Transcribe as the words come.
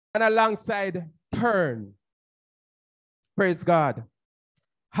and alongside turn. Praise God.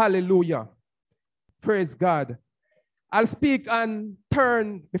 Hallelujah. Praise God. I'll speak on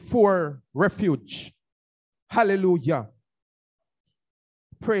turn before refuge. Hallelujah.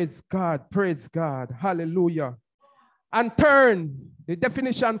 Praise God. Praise God. Hallelujah. And turn, the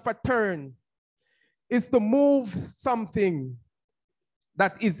definition for turn is to move something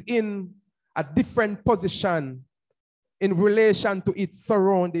that is in a different position in relation to its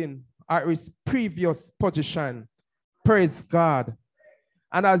surrounding or its previous position. Praise God.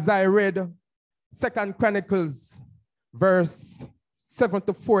 And as I read 2 Chronicles verse 7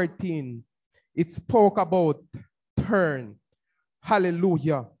 to 14, it spoke about turn.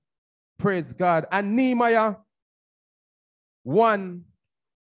 Hallelujah. Praise God. And Nehemiah 1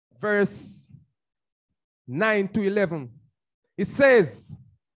 verse 9 to 11, it says,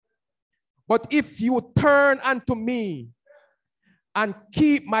 but if you turn unto me and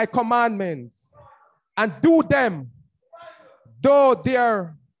keep my commandments and do them, though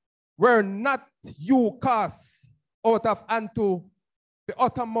there were not you cast out of unto the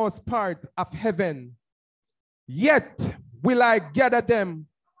uttermost part of heaven, yet will I gather them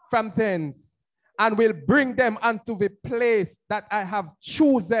from thence and will bring them unto the place that I have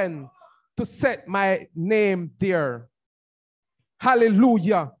chosen to set my name there.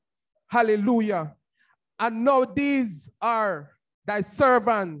 Hallelujah. Hallelujah. And now these are thy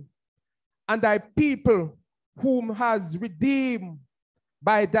servant and thy people whom has redeemed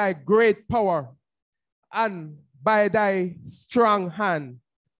by thy great power and by thy strong hand.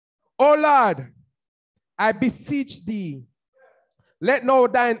 O Lord, I beseech thee, let now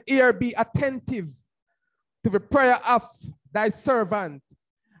thine ear be attentive to the prayer of thy servant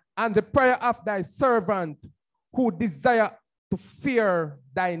and the prayer of thy servant who desire to fear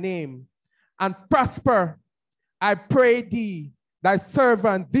thy name and prosper. I pray thee, thy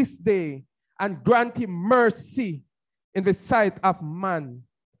servant this day, and grant him mercy in the sight of man,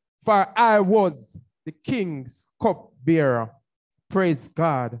 for I was the king's cupbearer. Praise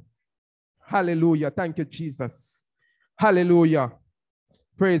God. Hallelujah. Thank you, Jesus. Hallelujah.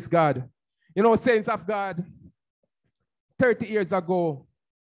 Praise God. You know, saints of God, 30 years ago,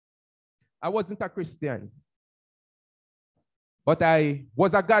 I wasn't a Christian, but I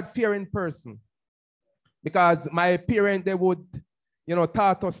was a God-fearing person because my parents, they would,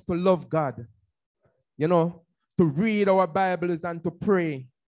 taught us to love God, to read our Bibles and to pray.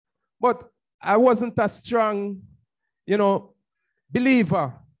 But I wasn't a strong,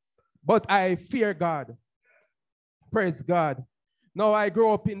 believer, but I fear God. Praise God. Now I grew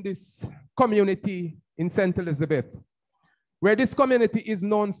up in this community in St. Elizabeth, where this community is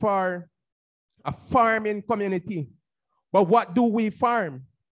known for a farming community. But what do we farm?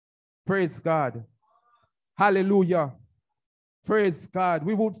 Praise God. Hallelujah. Praise God.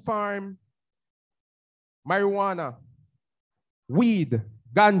 We would farm marijuana, weed,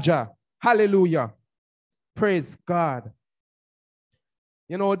 ganja. Hallelujah. Praise God.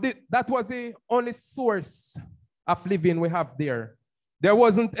 That was the only source of living we have there. There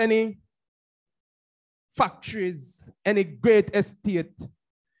wasn't any factories, any great estate,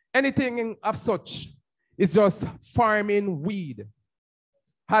 anything of such. It's just farming weed.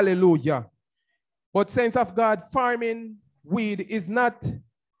 Hallelujah. But saints of God, farming weed is not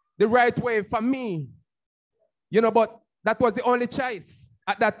the right way for me. But that was the only choice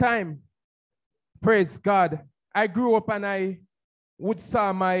at that time. Praise God. I grew up and I would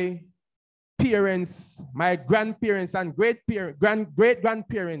saw my parents, my grandparents and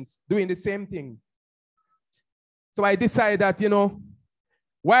great-grandparents doing the same thing. So I decided that,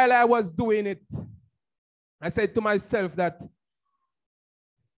 while I was doing it, I said to myself that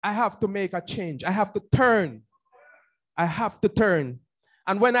I have to make a change. I have to turn. I have to turn.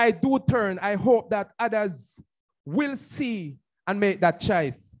 And when I do turn, I hope that others will see and make that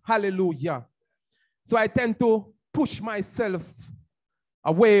choice. Hallelujah. So I tend to push myself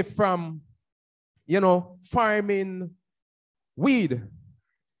away from, farming weed.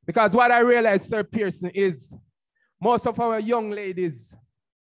 Because what I realized, Sir Pearson, is most of our young ladies,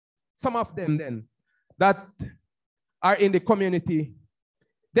 some of them then, that are in the community,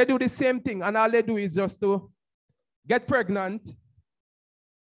 they do the same thing, and all they do is just to get pregnant,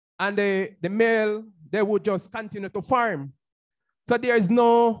 and the male, they would just continue to farm. So there is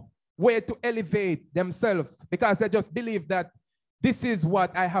no way to elevate themselves because they just believe that this is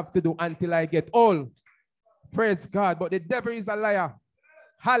what I have to do until I get old. Praise God. But the devil is a liar.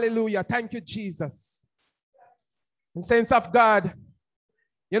 Hallelujah. Thank you, Jesus. In saints of God,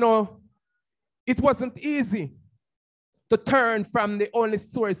 it wasn't easy to turn from the only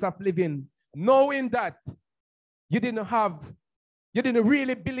source of living, knowing that you didn't have You didn't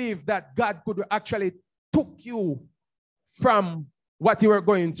really believe that God could actually took you from what you were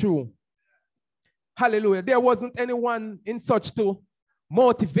going through. Hallelujah. There wasn't anyone in such to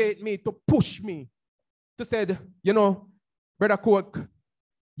motivate me, to push me, to say, you know, Brother Cook,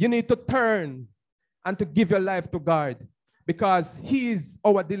 you need to turn and to give your life to God because He is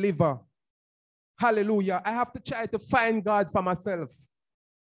our deliverer. Hallelujah. I have to try to find God for myself.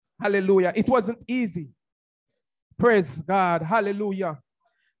 Hallelujah. It wasn't easy. Praise God. Hallelujah.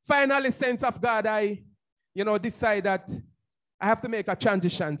 Finally, saints of God, I, decide that I have to make a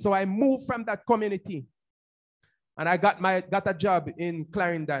transition. So I moved from that community and I got a job in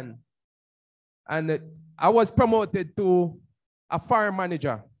Clarendon. And I was promoted to a farm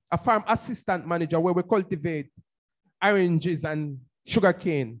manager, a farm assistant manager where we cultivate oranges and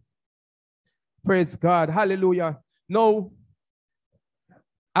sugarcane. Praise God. Hallelujah. No,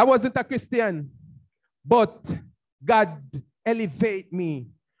 I wasn't a Christian, but God elevated me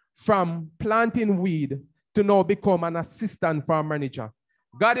from planting weed to now become an assistant farm manager.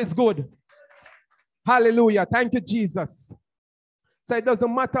 God is good. Hallelujah. Thank you, Jesus. So it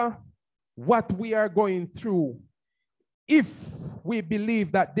doesn't matter what we are going through. If we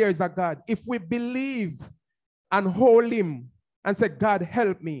believe that there is a God, if we believe and hold Him and say, God,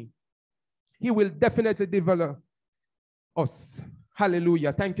 help me, He will definitely develop us.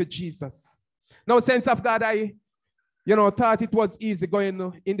 Hallelujah. Thank you, Jesus. Now, saints of God, I thought it was easy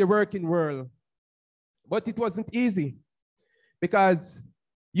going in the working world. But it wasn't easy because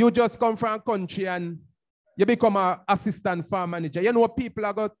you just come from a country and you become an assistant farm manager. You know, people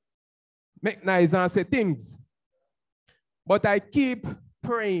are going to make nice and say things. But I keep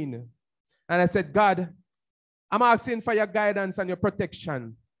praying. And I said, God, I'm asking for your guidance and your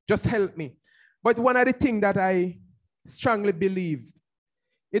protection. Just help me. But one of the things that I strongly believe,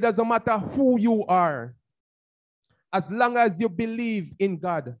 it doesn't matter who you are, as long as you believe in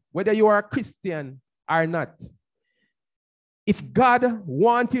God, whether you are a Christian or not. If God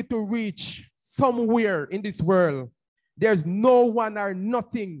wants you to reach somewhere in this world, there's no one or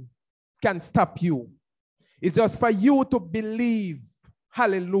nothing can stop you. It's just for you to believe,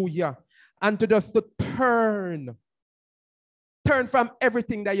 hallelujah, and to just to turn from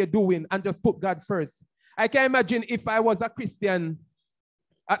everything that you're doing and just put God first. I can imagine if I was a Christian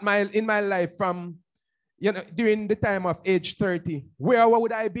in my life from, during the time of age 30, where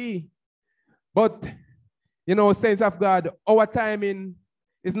would I be? But, saints of God, our timing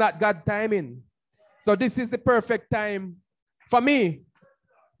is not God's timing. So this is the perfect time for me.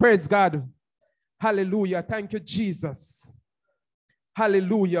 Praise God. Hallelujah. Thank you, Jesus.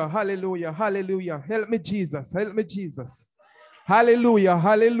 Hallelujah. Hallelujah. Hallelujah. Help me, Jesus. Help me, Jesus. Hallelujah.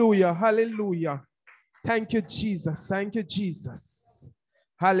 Hallelujah. Hallelujah. Thank you, Jesus. Thank you, Jesus.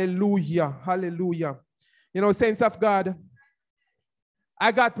 Hallelujah. Hallelujah. Saints of God,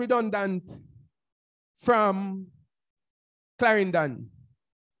 I got redundant from Clarendon,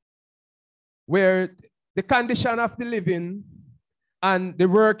 where the condition of the living and the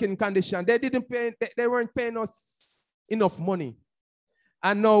working condition, they weren't paying us enough money.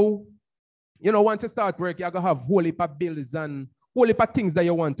 And now, once you start work, you're going to have a whole heap of bills and whole heap of things that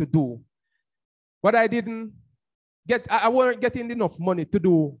you want to do. But I weren't getting enough money to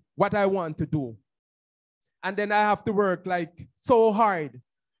do what I want to do. And then I have to work like so hard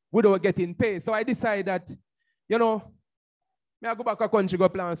without getting paid. So I decided that, I go back to country, go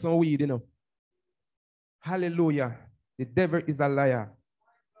plant some weed, Hallelujah. The devil is a liar.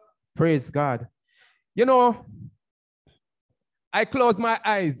 Praise God. I closed my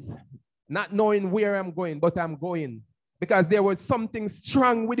eyes, not knowing where I'm going, but I'm going. Because there was something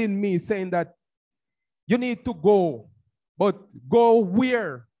strong within me saying that you need to go, but go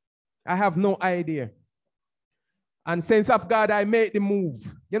where? I have no idea. And saints of God, I made the move.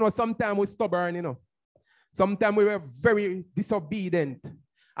 Sometimes we're stubborn, Sometimes we were very disobedient.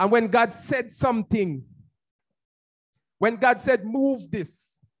 And when God said something, when God said, move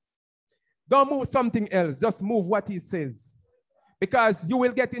this, don't move something else, just move what He says. Because you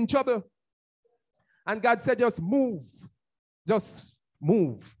will get in trouble. And God said, just move. Just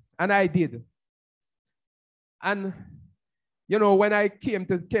move. And I did. And, when I came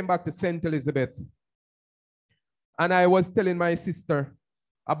back to St. Elizabeth, and I was telling my sister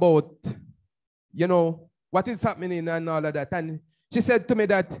about, what is happening and all of that. And she said to me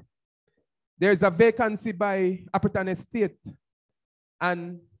that there's a vacancy by Appleton Estate.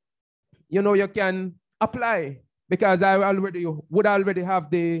 And, you can apply because I would already have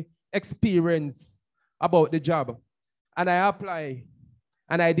the experience about the job. And I applied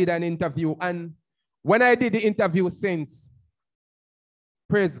and I did an interview. And when I did the interview since,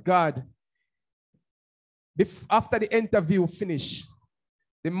 praise God, After the interview finished,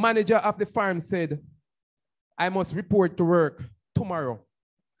 the manager of the farm said, I must report to work tomorrow.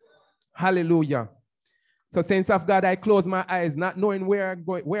 Hallelujah. So saints of God, I close my eyes, not knowing where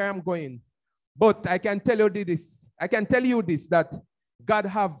I'm going. But I can tell you this, that God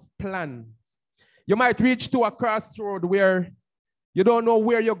have plans. You might reach to a crossroad where you don't know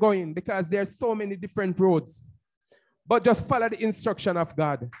where you're going because there's so many different roads. But just follow the instruction of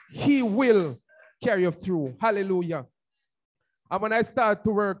God. He will carry you through. Hallelujah. And when I start to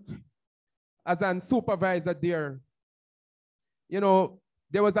work as a supervisor there,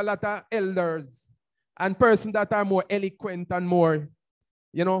 there was a lot of elders and persons that are more eloquent and more,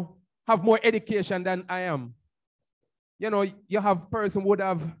 have more education than I am. You have person would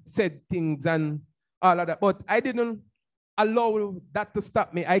have said things and all of that, but I didn't allow that to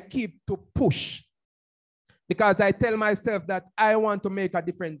stop me. I keep to push because I tell myself that I want to make a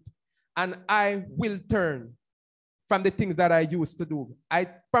difference and I will turn from the things that I used to do. I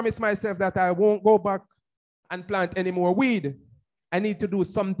promise myself that I won't go back and plant any more weed. I need to do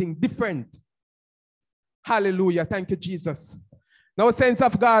something different. Hallelujah. Thank you, Jesus. Now, saints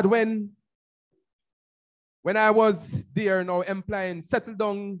of God, when I was there now employing, settled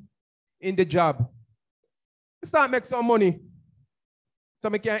down in the job, I start make some money. So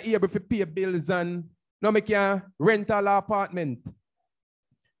I can able to pay bills and now I can rent an apartment.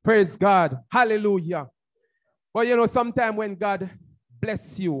 Praise God. Hallelujah. But sometimes when God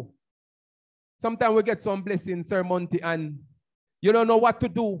bless you, sometimes we get some blessings, Sir Monty, and you don't know what to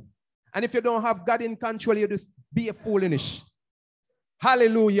do. And if you don't have God in control, you just be a foolish.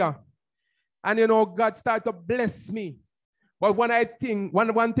 Hallelujah. And God started to bless me. But when I think,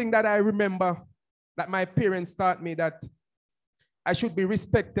 one thing that I remember that my parents taught me, that I should be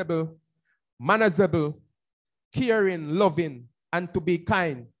respectable, manageable, caring, loving, and to be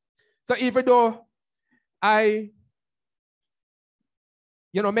kind. So even though I,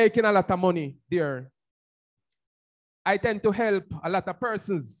 making a lot of money there, I tend to help a lot of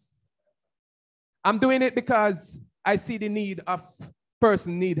persons. I'm doing it because I see the need of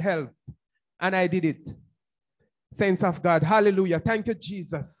person need help. And I did it. Saints of God, hallelujah. Thank you,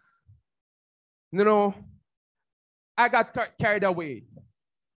 Jesus. I got carried away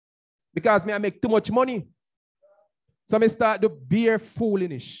because I make too much money. So I start to be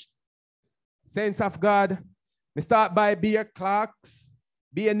foolish. Saints of God, I start buy beer clocks,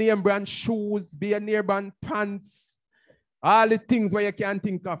 beer name brand shoes, beer name brand pants, all the things where you can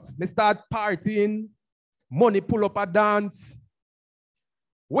think of. I start partying, money pull up a dance,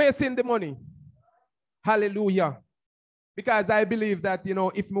 wasting the money. Hallelujah. Because I believe that,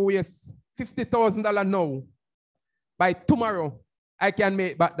 if I waste $50,000 now, by tomorrow, I can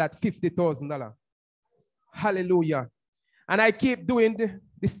make back that $50,000. Hallelujah. And I keep doing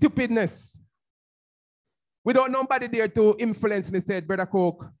the stupidness. Without nobody there to influence me, said, Brother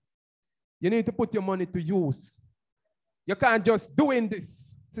Coke, you need to put your money to use. You can't just doing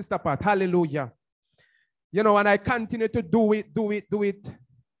this, Sister Pat. Hallelujah. And I continue to do it.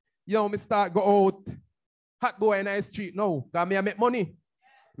 Me start go out, hot boy in the street now, because I make money.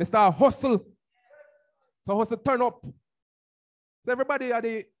 Me start hustle. So hustle turn up. So everybody at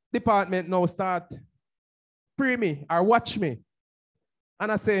the department now start pray me or watch me.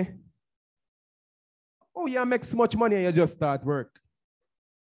 And I say, oh, you make so much money and you just start work.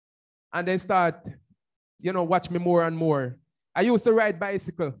 And then start, watch me more and more. I used to ride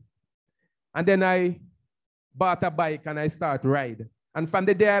bicycle. And then I bought a bike and I start ride. And from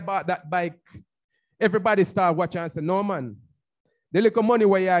the day I bought that bike, everybody start watching and say, no man, the little money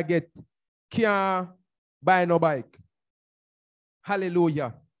where I get can't buy no bike.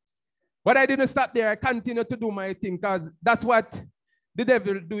 Hallelujah. But I didn't stop there. I continued to do my thing because that's what the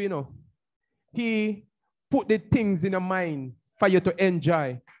devil do, He put the things in your mind for you to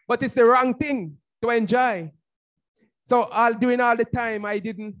enjoy. But it's the wrong thing to enjoy. So doing all the time, I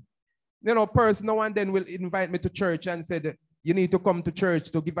didn't, person, no one then will invite me to church and said, you need to come to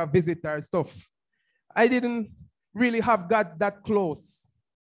church to give a visit or stuff. I didn't really have God that close.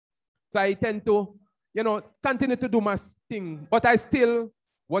 So I tend to, continue to do my thing. But I still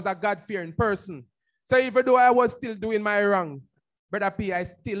was a God-fearing person. So even though I was still doing my wrong, Brother P, I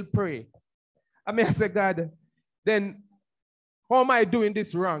still pray. I say, God, then how am I doing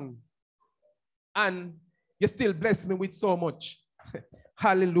this wrong? And you still bless me with so much.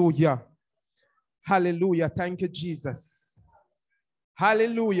 Hallelujah. Hallelujah. Thank you, Jesus.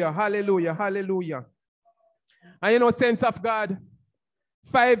 Hallelujah. Hallelujah. Hallelujah. And saints of God,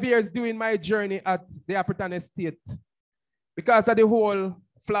 5 years doing my journey at the Appleton Estate, because of the whole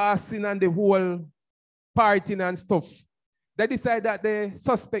flossing and the whole partying and stuff, they decided that they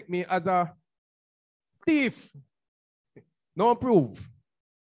suspect me as a thief. No proof.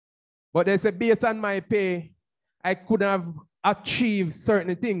 But they say based on my pay, I could have achieved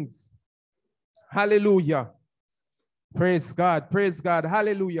certain things. Hallelujah. Praise God. Praise God.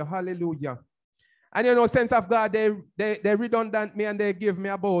 Hallelujah. Hallelujah. And you know, sense of God, they redundant me and they give me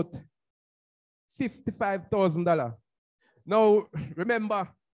about $55,000. Now, remember,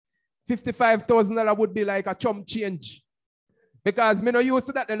 $55,000 would be like a chump change. Because me no used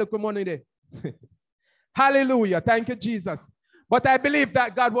to that little money there. Hallelujah. Thank you, Jesus. But I believe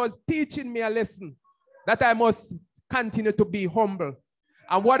that God was teaching me a lesson that I must continue to be humble.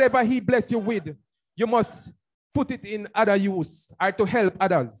 And whatever he bless you with, you must put it in other use or to help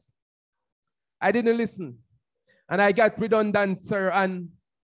others. I didn't listen. And I got redundant, sir. And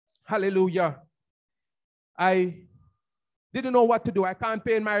hallelujah. I didn't know what to do. I can't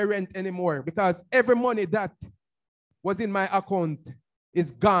pay my rent anymore because every money that was in my account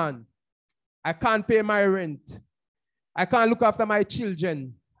is gone. I can't pay my rent. I can't look after my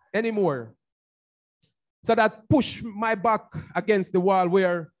children anymore. So that pushed my back against the wall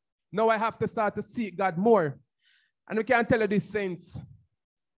where now I have to start to seek God more. And we can't tell you this, saints.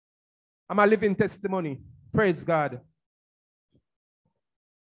 I'm a living testimony. Praise God.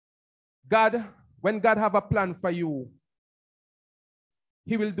 God, when God have a plan for you,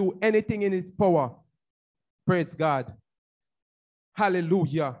 he will do anything in his power. Praise God.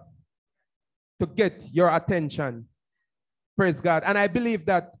 Hallelujah. To get your attention. Praise God. And I believe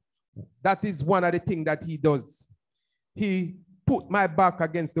that that is one of the things that he does. He put my back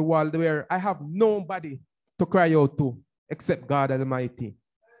against the wall where I have nobody to cry out to except God Almighty.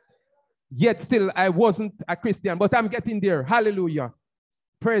 Yet still I wasn't a Christian, but I'm getting there. Hallelujah.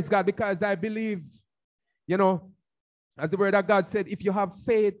 Praise God, because I believe, you know, as the word of God said, if you have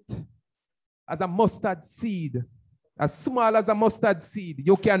faith as a mustard seed, as small as a mustard seed,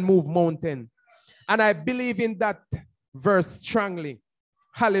 you can move mountain. And I believe in that verse strongly.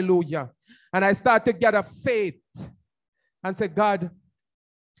 Hallelujah. And I start to gather faith and say, God,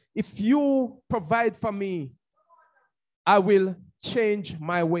 if you provide for me, I will change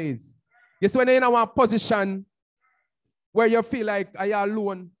my ways. Yes, when you're in a position where you feel like I am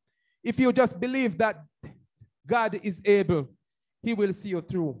alone, if you just believe that God is able, he will see you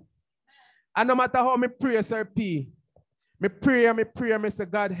through. And no matter how my prayers are me say,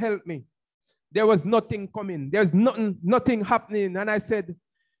 God, help me. There was nothing coming. There's nothing happening. And I said,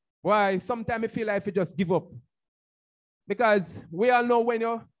 why? Sometimes I feel like you just give up. Because we all know when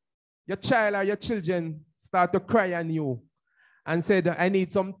your child or your children start to cry on you and said, I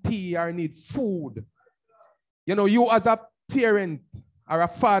need some tea or I need food. You know, you as a parent or a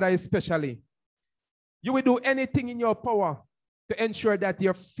father especially, you will do anything in your power to ensure that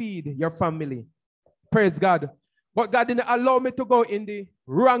you feed your family. Praise God. But God didn't allow me to go in the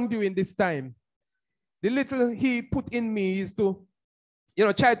wrongdoing this time. The little he put in me is to, you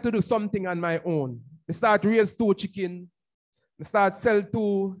know, try to do something on my own. I start raise 2 chickens. I start sell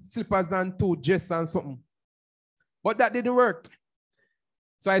 2 slippers and 2 dresses and something. But that didn't work.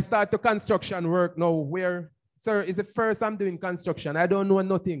 So I start to construction work now where, sir, it's the first I'm doing construction. I don't know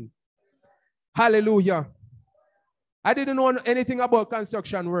nothing. Hallelujah. I didn't know anything about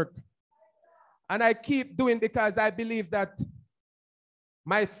construction work. And I keep doing because I believe that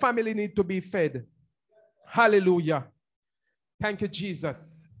my family need to be fed. Hallelujah. Thank you,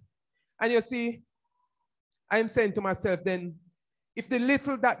 Jesus. And you see, I'm saying to myself then, if the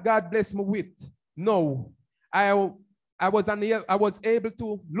little that God blessed me with, no, I was able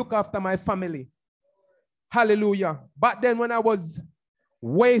to look after my family. Hallelujah. But then when I was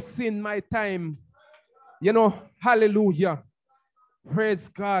wasting my time, you know, hallelujah. Praise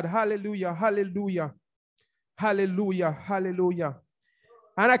God. Hallelujah. Hallelujah. Hallelujah. Hallelujah.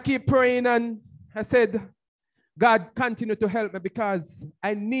 And I keep praying and I said, God, continue to help me because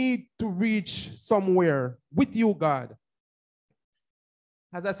I need to reach somewhere with you, God.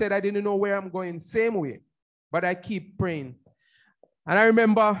 As I said, I didn't know where I'm going, same way, but I keep praying. And I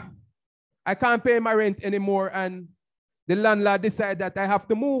remember I can't pay my rent anymore and the landlord decided that I have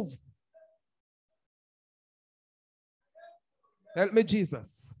to move. Help me,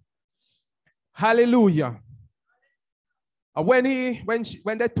 Jesus. Hallelujah. When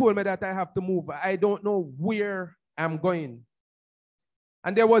they told me that I have to move, I don't know where I'm going.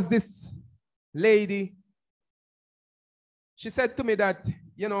 And there was this lady. She said to me that,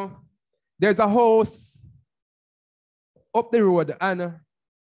 you know, there's a house up the road and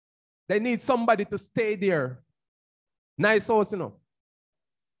they need somebody to stay there. Nice house, you know.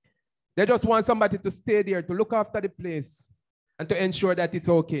 They just want somebody to stay there to look after the place and to ensure that it's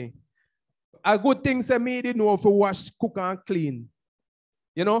okay. A good thing say me didn't know if to wash, cook, and clean.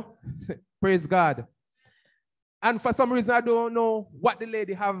 You know? Praise God. And for some reason, I don't know what the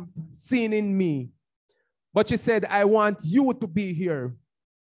lady have seen in me. But she said, I want you to be here.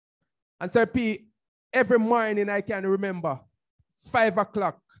 And Sir P, every morning I can remember, 5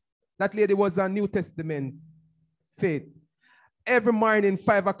 o'clock, that lady was a New Testament faith. Every morning,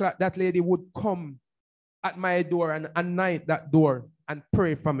 5 o'clock, that lady would come at my door and anoint that door and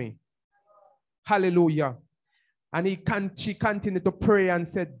pray for me. Hallelujah. And she continued to pray and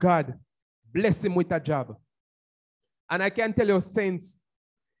said, God, bless him with a job. And I can tell you, saints,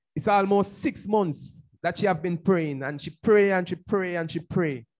 it's almost 6 months that she have been praying, and she pray and she pray and she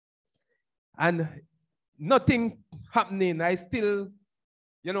pray. And nothing happening. I still,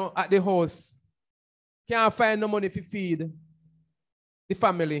 at the house, can't find no money to feed the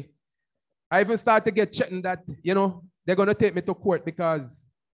family. I even started to get checking that, they're going to take me to court because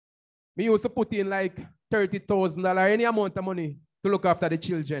me used to put in like $30,000, any amount of money to look after the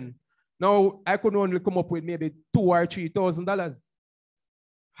children. Now, I could only come up with maybe $2,000 or $3,000.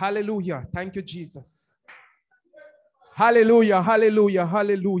 Hallelujah. Thank you, Jesus. Hallelujah, hallelujah,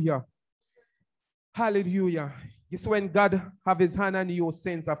 hallelujah. Hallelujah. It's when God have his hand on you,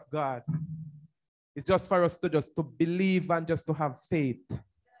 saints of God. It's just for us to believe and just to have faith.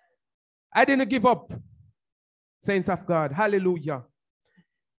 I didn't give up, saints of God. Hallelujah.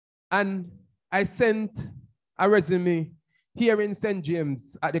 And I sent a resume here in St.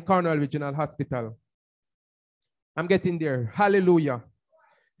 James at the Cornwall Regional Hospital. I'm getting there. Hallelujah.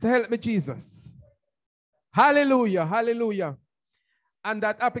 So help me, Jesus. Hallelujah, hallelujah. And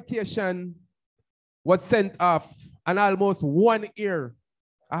that application was sent off, and almost 1 year,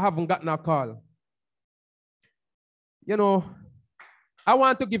 I haven't gotten a call. I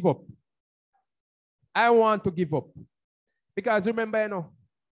want to give up. I want to give up. Because remember,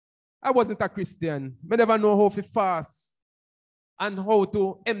 I wasn't a Christian. I never know how to fast and how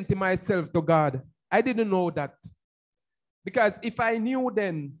to empty myself to God. I didn't know that. Because if I knew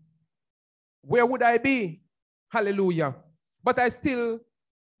then, where would I be? Hallelujah. But I still,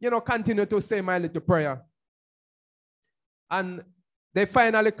 continue to say my little prayer. And they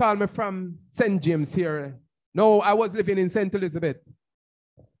finally called me from St. James here. No, I was living in St. Elizabeth.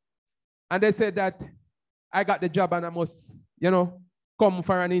 And they said that I got the job and I must, come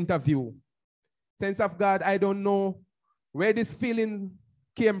for an interview. Saints of God, I don't know where this feeling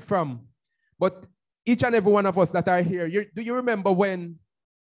came from. But each and every one of us that are here, do you remember when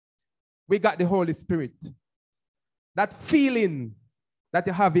we got the Holy Spirit? That feeling that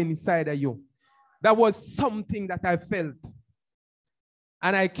you have inside of you. That was something that I felt.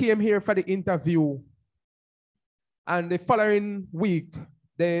 And I came here for the interview. And the following week,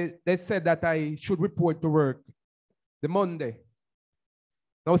 they said that I should report to work the Monday.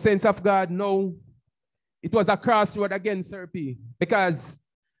 Now, saints of God, no, it was a crossroad again, Sir P, because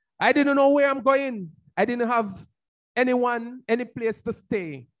I didn't know where I'm going. I didn't have anyone, any place to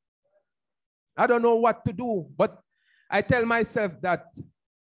stay. I don't know what to do, but I tell myself that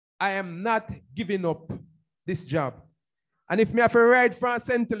I am not giving up this job. And if me have to ride from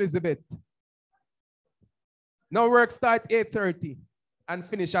St. Elizabeth, now work start 8:30 and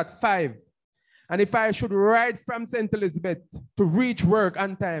finish at 5. And if I should ride from St. Elizabeth to reach work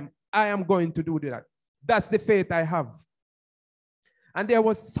on time, I am going to do that. That's the faith I have. And there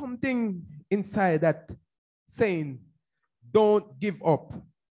was something inside that saying, don't give up.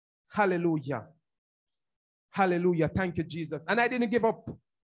 Hallelujah. Hallelujah. Thank you, Jesus. And I didn't give up.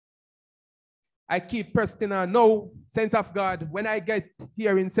 I keep pressing on. No, saints of God, when I get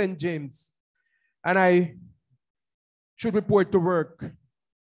here in St. James and I should report to work,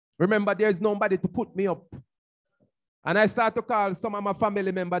 remember, there's nobody to put me up. And I start to call some of my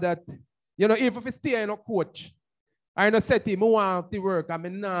family members that, if I stay in a coach, I know set him, I want to work,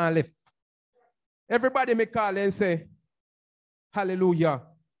 I'm not left. Everybody may call and say, hallelujah.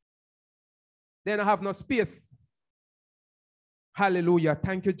 Then I have no space. Hallelujah.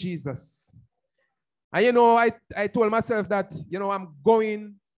 Thank you, Jesus. And I told myself that, I'm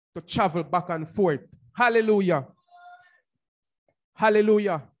going to travel back and forth. Hallelujah.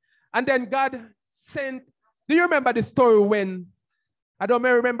 Hallelujah. And then God sent, do you remember the story when, I don't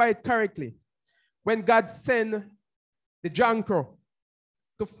remember it correctly, when God sent the junker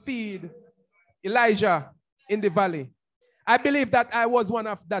to feed Elijah in the valley? I believe that I was one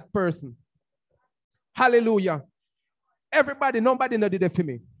of that person. Hallelujah. Nobody did it for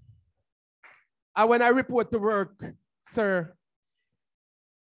me. And when I report to work, sir,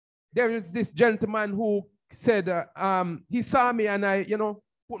 there is this gentleman who said, he saw me and I,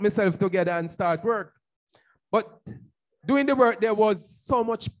 put myself together and start work. But doing the work, there was so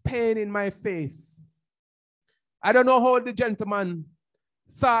much pain in my face. I don't know how the gentleman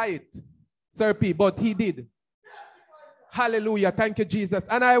saw it, Sir P, but he did. Hallelujah. Thank you, Jesus.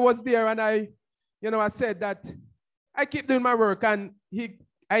 And I was there and I said that I keep doing my work, and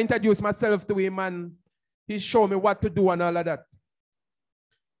I introduced myself to him and he showed me what to do and all of that.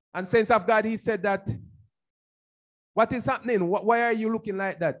 And saints of God, he said that, what is happening? Why are you looking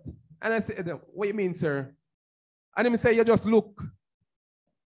like that? And I said, what do you mean, sir? And he said, you just look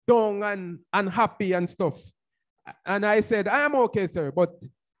down and unhappy and stuff. And I said, I am okay, sir, but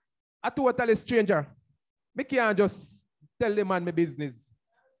a totally stranger, I can't just tell the man my business.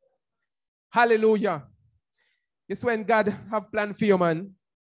 Hallelujah. It's when God have planned for you, man.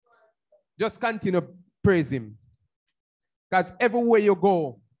 Just continue praise him. Because everywhere you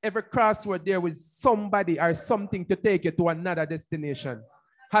go, every crossroad, there is somebody or something to take you to another destination.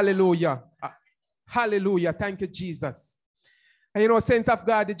 Hallelujah. Hallelujah. Thank you, Jesus. And saints of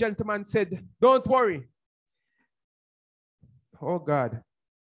God, the gentleman said, don't worry. Oh God.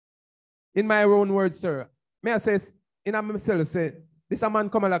 In my own words, sir, may I say, in myself, say, this a man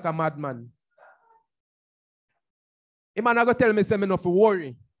come like a madman. A man not going to tell me, say, me not to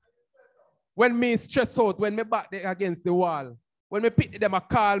worry. When me stress out, when me back there against the wall, when me pick them a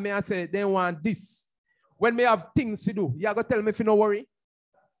call me and say, they want this. When me have things to do, you are going to tell me if you no worry.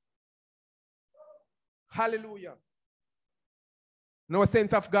 Hallelujah. No,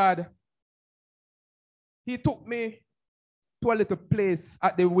 saints of God, he took me to a little place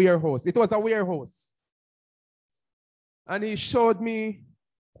at the warehouse. It was a warehouse. And he showed me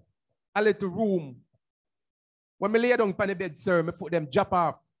a little room. When I lay down on the bed, sir, I put them drop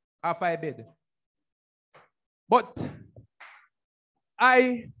off my bed. But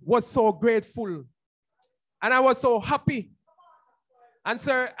I was so grateful. And I was so happy. And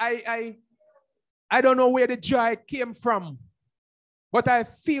sir, I don't know where the joy came from. But I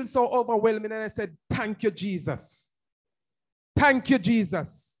feel so overwhelming, and I said, thank you, Jesus. Thank you,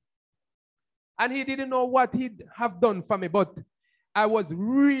 Jesus. And he didn't know what he'd have done for me, but I was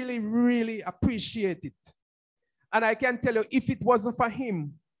really, really appreciated. And I can tell you, if it wasn't for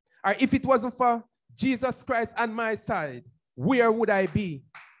him, or if it wasn't for Jesus Christ on my side, where would I be?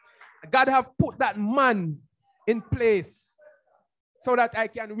 God have put that man in place so that I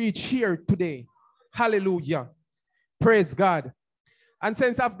can reach here today. Hallelujah. Praise God. And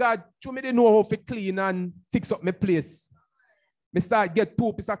since I've got, you me know how to clean and fix up my place. I start get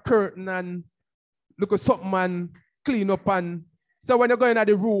 2 pieces of curtain and look at something and clean up. And so when you go into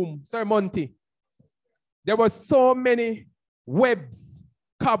the room, Sir Monty, there were so many webs,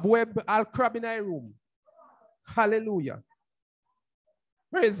 cobweb, all crab in our room. Hallelujah.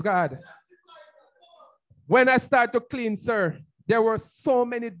 Praise God. When I start to clean, sir, there were so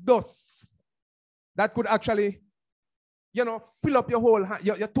many dusts that could actually, fill up your whole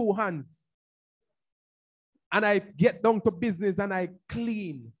your 2 hands. And I get down to business and I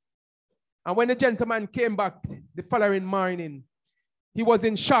clean. And when the gentleman came back the following morning, he was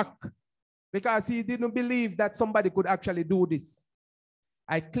in shock because he didn't believe that somebody could actually do this.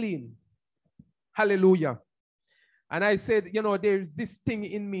 I clean. Hallelujah. And I said, there's this thing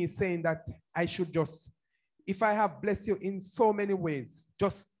in me saying that I should just, if I have blessed you in so many ways,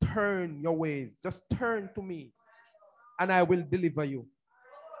 just turn your ways. Just turn to me and I will deliver you.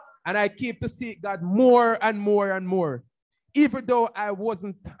 And I keep to seek God more and more and more, even though I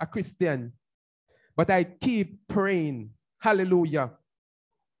wasn't a Christian. But I keep praying. Hallelujah.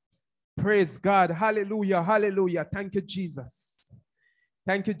 Praise God. Hallelujah. Hallelujah. Thank you, Jesus.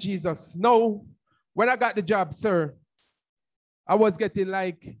 Thank you, Jesus. Now, when I got the job, sir, I was getting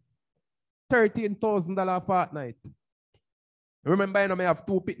like $13,000 a fortnight. Remember, I have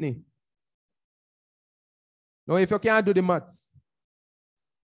 2 pitney. Now, if you can't do the maths,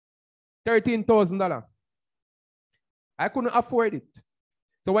 $13,000. I couldn't afford it.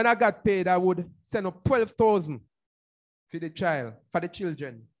 So when I got paid, I would send up $12,000 for the child, for the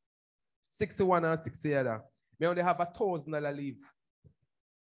children. 61 and 60 other. Me only have $1,000 leave.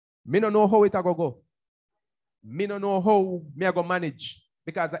 Me don't know how it a go. Me don't know how me I go manage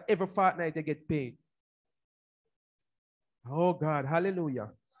because every fortnight I get paid. Oh God, hallelujah.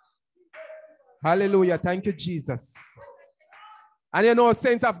 Hallelujah. Thank you, Jesus. And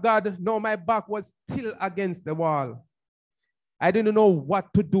saints of God, no, my back was still against the wall. I didn't know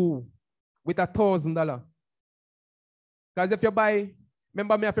what to do with $1,000. Because if you buy,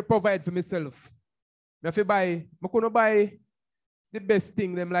 remember me have to provide for myself. I couldn't buy the best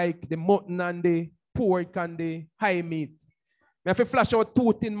thing, them like the mutton and the pork and the high meat. I have to flash out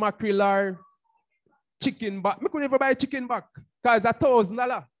 2 tin mackerel or chicken back. I couldn't even buy chicken back because it's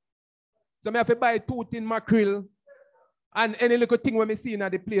 $1,000. So I have to buy 2 tin mackerel and any little thing when I see in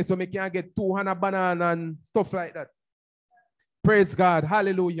the place so I can get 200 banana and stuff like that. Praise God.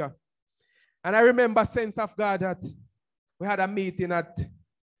 Hallelujah. And I remember, saints of God, that we had a meeting at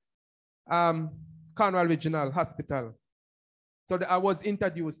Cornwall Regional Hospital. So I was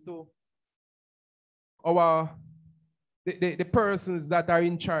introduced to the persons that are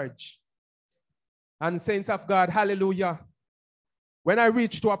in charge. And saints of God, hallelujah. When I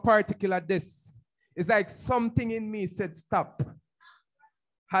reached to a particular desk, it's like something in me said, stop.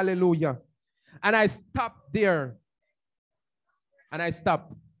 Hallelujah. And I stopped there. And I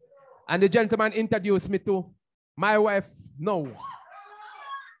stopped. And the gentleman introduced me to my wife, no.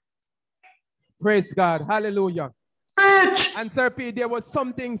 Praise God. Hallelujah. And Sir P, there was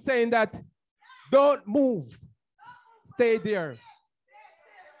something saying that, don't move. Stay there.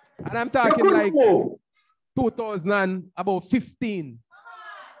 And I'm talking like 2015.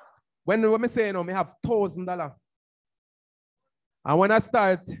 When we say, I have $1,000. And when I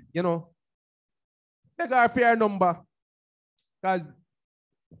start, I got a fair number. Because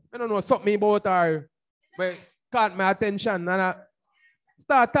I don't know something about her, but caught my attention. And I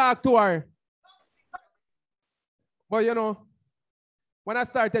start talk to her. But when I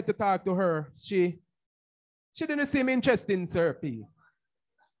started to talk to her, she didn't seem interested in Sir P.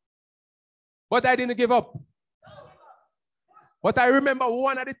 But I didn't give up. But I remember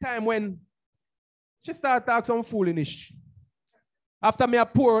one at the time when she started talking some foolishness. After me, I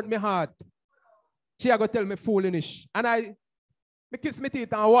pour out my heart. She go tell me foolishness. And I kiss my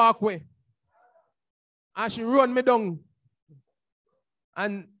teeth and walk away. And she run me down.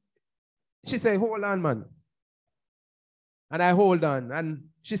 And she said, hold on, man. And I hold on. And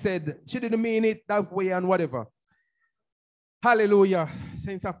she said, she didn't mean it that way and whatever. Hallelujah.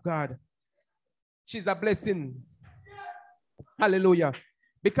 Saints of God. She's a blessing. Hallelujah.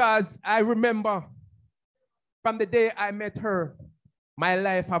 Because I remember from the day I met her, my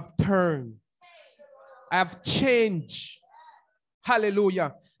life have turned. I have changed.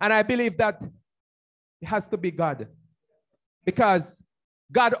 Hallelujah. And I believe that it has to be God. Because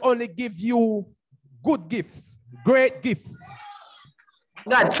God only gives you good gifts, great gifts.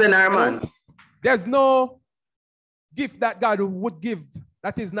 God send our man. There's no gift that God would give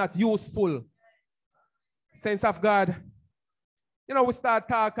that is not useful. Saints of God, we start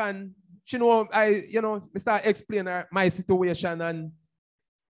talking, we start explaining my situation and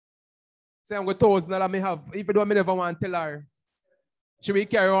say I'm going to $1,000 I may have, even though I never want to tell her. She will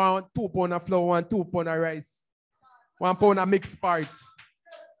carry around 2 pounds of flour and 2 pounds of rice, 1 pound of mixed parts.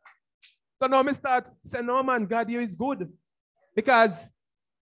 So now I start saying, no man, God here is good. Because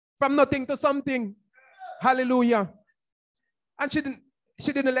from nothing to something, hallelujah. And she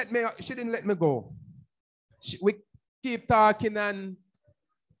didn't let me go. We keep talking and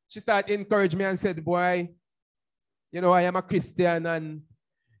she started encouraging me and said, boy, I am a Christian and,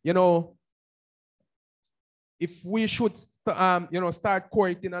 if we should, start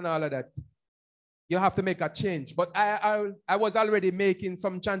courting and all of that, you have to make a change. But I was already making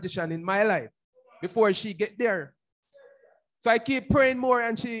some transition in my life before she get there. So I keep praying more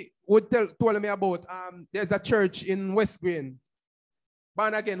and she would tell me about, there's a church in West Grange,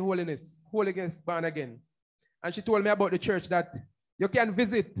 Born Again Holiness, Holiness Born Again. And she told me about the church that you can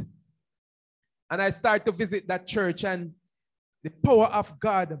visit. And I started to visit that church and the power of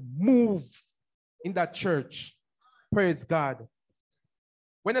God moved in that church. Praise God.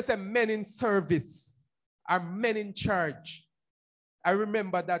 When I say men in service are men in charge, I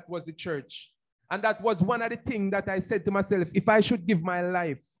remember that was the church. And that was one of the things that I said to myself, if I should give my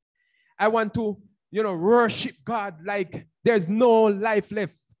life, I want to, worship God like there's no life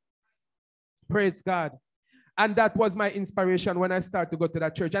left. Praise God. And that was my inspiration when I started to go to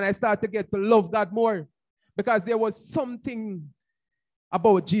that church. And I started to get to love God more because there was something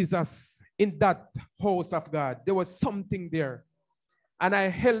about Jesus in that house of God. There was something there. And I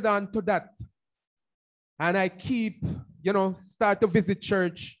held on to that. And I keep, start to visit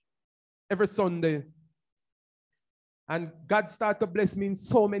church every Sunday. And God started to bless me in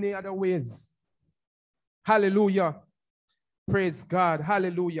so many other ways. Hallelujah. Praise God.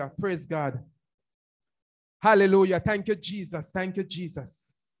 Hallelujah. Praise God. Hallelujah. Thank you, Jesus. Thank you,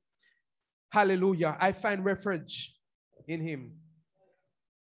 Jesus. Hallelujah. I find refuge in him.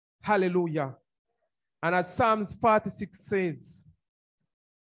 Hallelujah. And as Psalms 46 says,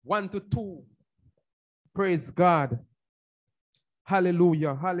 1-2, praise God.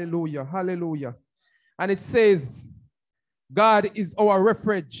 Hallelujah. Hallelujah. Hallelujah. And it says, God is our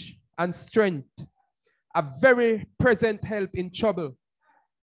refuge and strength, a very present help in trouble.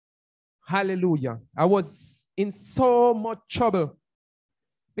 Hallelujah. I was in so much trouble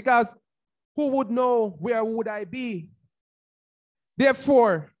because who would know where would I be?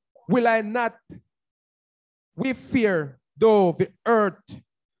 Therefore, will I not, we fear, though the earth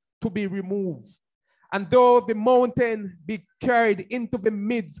to be removed, And though the mountain be carried into the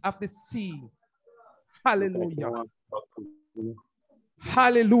midst of the sea. Hallelujah.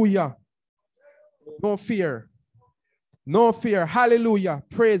 Hallelujah. No fear. No fear. Hallelujah.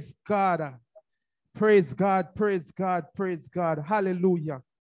 Praise God. Praise God. Praise God. Praise God. Hallelujah.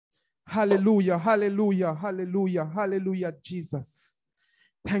 Hallelujah. Hallelujah. Hallelujah. Hallelujah. Jesus.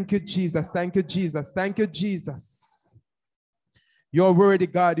 Thank you, Jesus. Thank you, Jesus. Thank you, Jesus. You're worthy,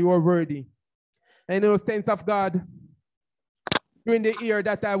 God. You are worthy. And in the sense of God, during the year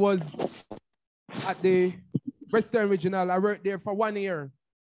that I was at the Western Regional, I worked there for 1 year.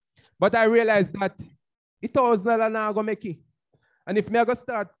 But I realized that $1,000 not gonna make it. And if me I go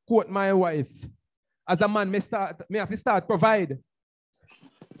start quote my wife, as a man, me have to start provide.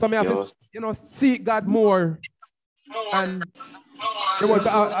 So me have to, seek God more. And there was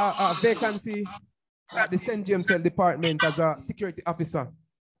a vacancy at the St. James department as a security officer.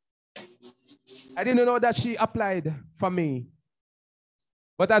 I didn't know that she applied for me.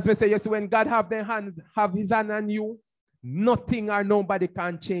 But as we say, yes, when God have his hand on you, nothing or nobody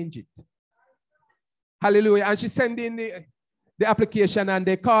can change it. Hallelujah. And she sent in the application and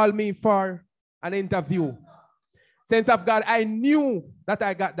they called me for an interview. Saints of God, I knew that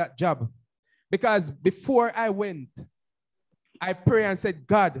I got that job. Because before I went, I prayed and said,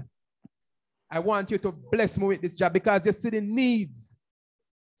 God, I want you to bless me with this job because you see the needs.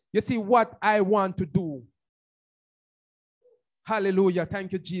 You see what I want to do. Hallelujah.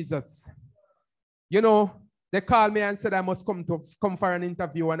 Thank you, Jesus. They called me and said I must come for an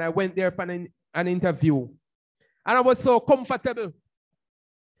interview. And I went there for an interview. And I was so comfortable.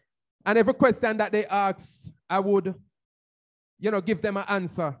 And every question that they asked, I would, give them an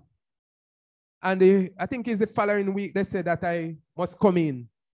answer. And I think it's the following week, they said that I must come in.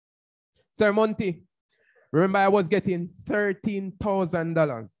 Sir Monty, remember I was getting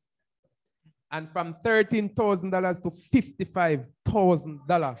 $13,000. And from $13,000 to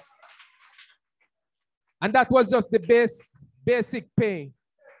 $55,000. And that was just the basic pay.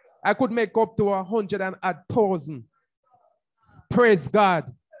 I could make up to 100,000. Praise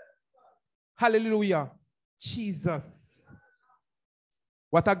God. Hallelujah. Jesus.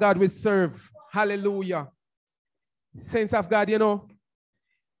 What a God we serve. Hallelujah. Saints of God,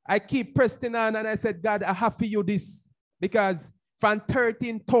 I keep pressing on and I said, God, I have for you this. Because from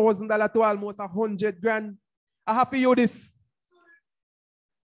 $13,000 to almost $100,000, I have for you this.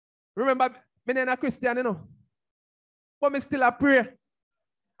 Remember, I'm not a Christian, but I still a pray.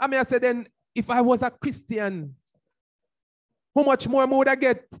 I said, then, if I was a Christian, how much more would I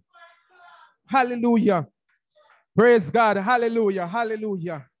get? Hallelujah. Praise God. Hallelujah.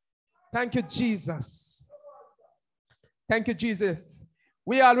 Hallelujah. Thank you, Jesus. Thank you, Jesus.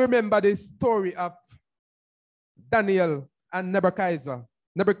 We all remember the story of Daniel and Nebuchadnezzar.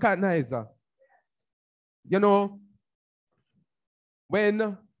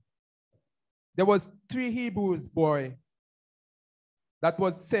 When there was 3 Hebrews boy that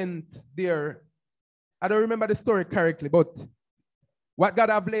was sent there. I don't remember the story correctly, but what God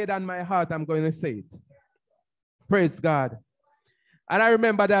have laid on my heart, I'm going to say it. Praise God. And I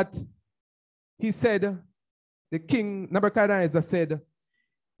remember that he said, the king Nebuchadnezzar said,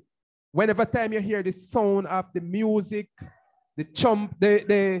 whenever time you hear the sound of the music,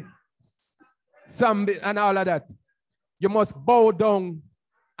 the zombie and all of that, you must bow down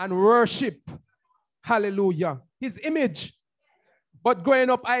and worship. Hallelujah. His image. But growing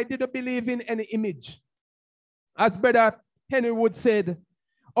up, I didn't believe in any image. As Brother Henry Wood said,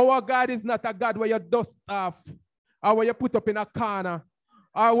 our God is not a God where you dust off, or where you put up in a corner,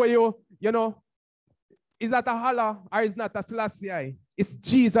 or where is that a holler, or is not a Selassie. It's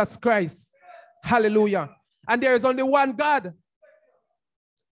Jesus Christ. Hallelujah. And there is only one God.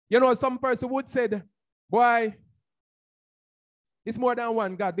 Some person would say, boy, it's more than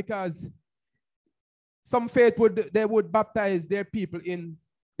one God, because some faith they would baptize their people in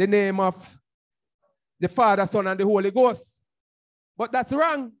the name of the Father, Son, and the Holy Ghost. But that's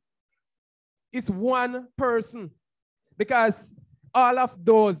wrong. It's one person, because all of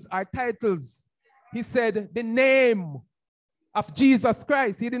those are titles. He said the name of Jesus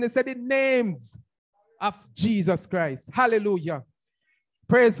Christ. He didn't say the names of Jesus Christ. Hallelujah.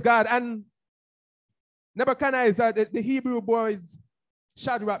 Praise God. And Nebuchadnezzar, the Hebrew boys,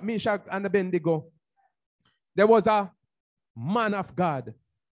 Shadrach, Meshach, and Abednego, there was a man of God.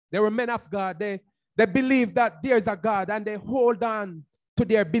 They were men of God. They believe that there's a God, and they hold on to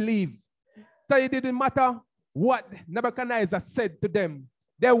their belief. So it didn't matter what Nebuchadnezzar said to them.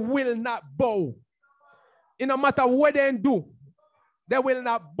 They will not bow. It no matter what they do, they will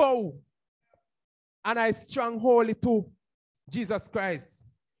not bow. And I stronghold to Jesus Christ.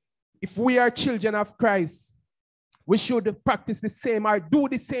 if we are children of Christ, we should practice the same or do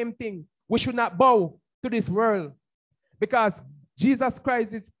the same thing. We should not bow to this world because Jesus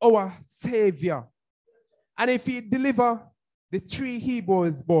Christ is our Savior. And if he deliver the 3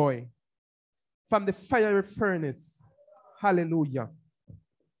 Hebrews boy from the fiery furnace, hallelujah.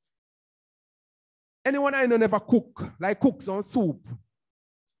 Anyone I know never cook, like cook some soup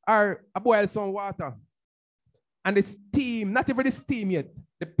or boil some water. And the steam, not even the steam yet,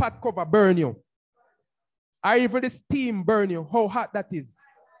 the pot cover burn you. Or even the steam burn you, how hot that is.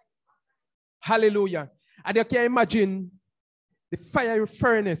 Hallelujah. And you can imagine the fiery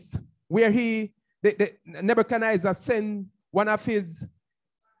furnace where the Nebuchadnezzar sent one of his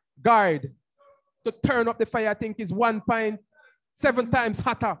guard to turn up the fire. I think is 1.7 times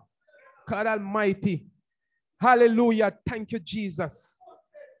hotter. God Almighty. Hallelujah. Thank you, Jesus.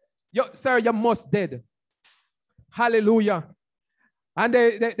 Sir, you're most dead. Hallelujah. And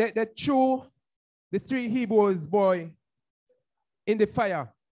they threw the 3 Hebrews boy in the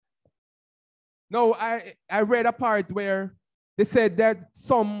fire. Now, I read a part where they said that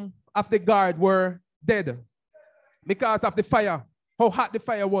some of the guard were dead because of the fire, how hot the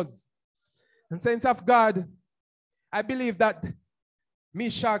fire was. And saints of God, I believe that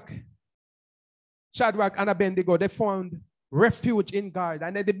Meshach, Shadrach, and Abednego, they found refuge in God.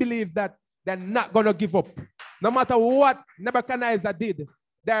 And they believe that they're not going to give up. No matter what Nebuchadnezzar did,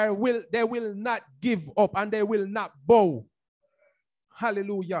 they will not give up and they will not bow.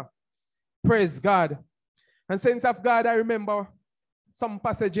 Hallelujah. Praise God. And saints of God, I remember some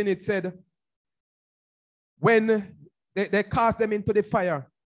passage in it said, when they cast them into the fire,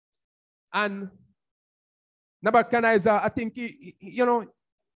 and Nebuchadnezzar, I think he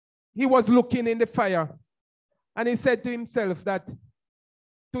was looking in the fire, and he said to himself that,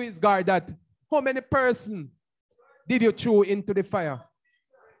 to his guard, that, how many persons did you throw into the fire?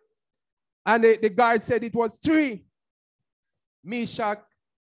 And the guard said it was 3. Meshach,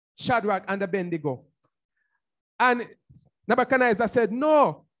 Shadrach, and Abednego. And Nebuchadnezzar said,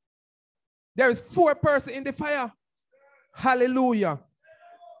 no, there is 4 persons in the fire. Hallelujah.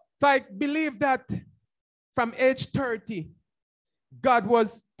 So I believe that from age 30, God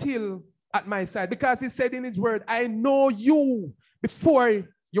was still at my side because he said in his word, I know you before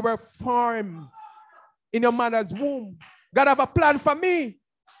you were formed in your mother's womb. God have a plan for me.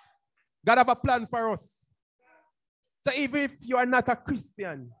 God have a plan for us. So even if you are not a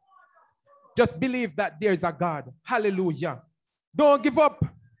Christian, just believe that there's a God. Hallelujah. Don't give up.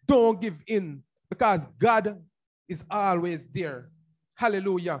 Don't give in. Because God is always there.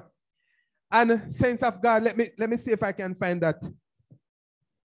 Hallelujah. And saints of God, let me see if I can find that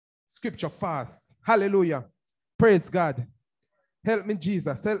scripture fast. Hallelujah. Praise God. Help me,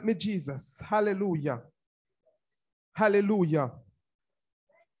 Jesus. Help me, Jesus. Hallelujah. Hallelujah.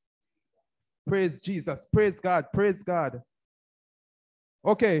 Praise Jesus. Praise God. Praise God.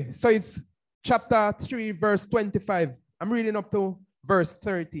 Okay, so it's chapter 3, verse 25. I'm reading up to verse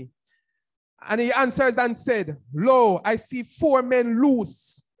 30. And he answers and said, lo, I see 4 men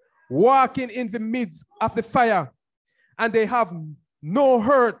loose, walking in the midst of the fire, and they have no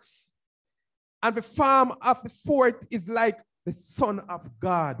hurts. And the form of the 4th is like the Son of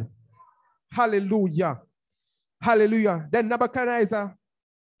God. Hallelujah. Hallelujah. Then Nebuchadnezzar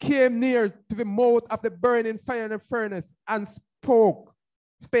came near to the mouth of the burning fire and the furnace and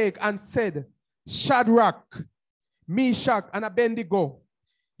spake and said, Shadrach, Meshach, and Abednego,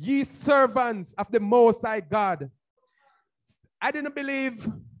 ye servants of the Most High God. I didn't believe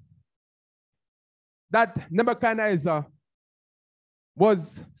that Nebuchadnezzar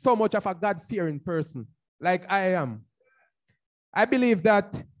was so much of a God-fearing person like I am. I believe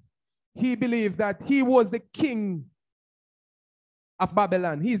that he believed that he was the king of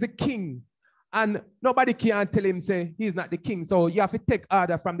Babylon. He's the king. And nobody can tell him, say, he's not the king. So you have to take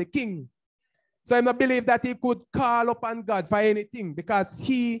order from the king. So I don't believe that he could call upon God for anything because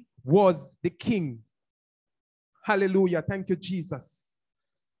he was the king. Hallelujah. Thank you, Jesus.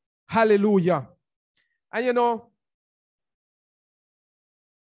 Hallelujah. And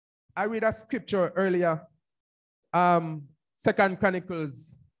I read a scripture earlier, 2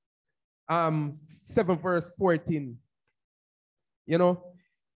 Chronicles 7 verse 14.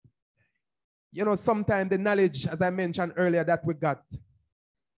 Sometimes the knowledge, as I mentioned earlier, that we got,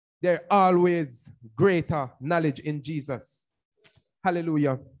 there's always greater knowledge in Jesus.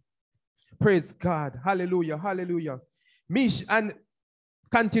 Hallelujah. Praise God. Hallelujah. Hallelujah. And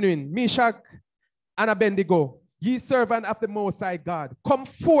continuing, Meshach and Abednego, ye servant of the Most High God, come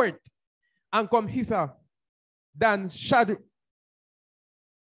forth and come hither. Then Shadrach,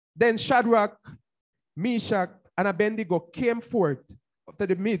 Meshach, and Abednego came forth to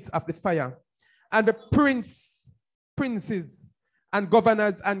the midst of the fire. And the princes and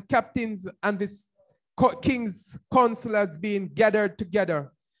governors and captains and the king's counselors being gathered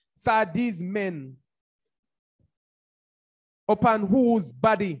together saw these men upon whose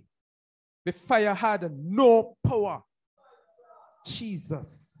body the fire had no power.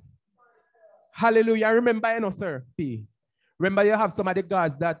 Jesus. Hallelujah. Remember, you know, sir, P. Remember, you have some of the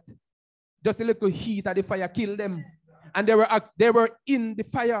gods that just a little heat of the fire killed them. And they were in the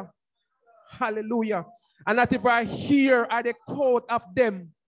fire. Hallelujah. And not if I hear at the coat of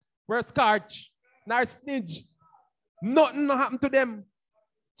them were scorched, nor snitch. Nothing happened to them.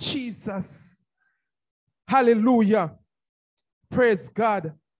 Jesus. Hallelujah. Praise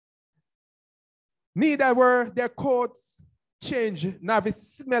God. Neither were their coats changed, nor the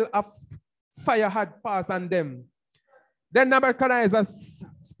smell of fire had passed on them. Then Nebuchadnezzar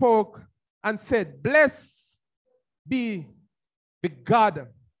spoke and said, "Blessed be the God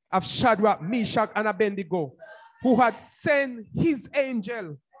of Shadrach, Meshach, and Abednego, who had sent his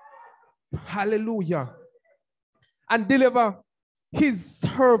angel, hallelujah, and deliver his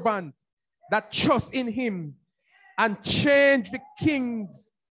servant that trust in him, and change the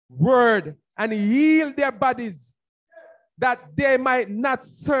king's word, and heal their bodies, that they might not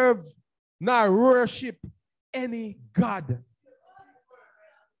serve nor worship any God."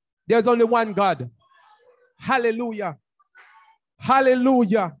 There's only one God. Hallelujah.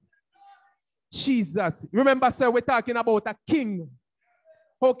 Hallelujah. Jesus. Remember, sir, we're talking about a king.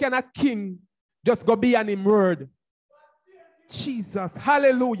 How can a king just go beyond his word? Jesus.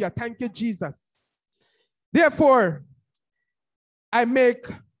 Hallelujah. Thank you, Jesus. Therefore, I make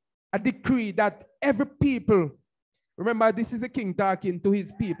a decree that every people, remember, this is a king talking to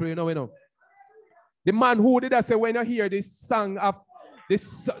his people, you know. The man who did I say, when you hear this song of the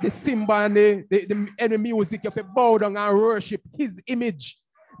cymbal and the music, you have to bow down and worship his image.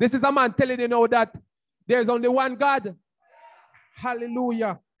 This is a man telling you now that there's only one God.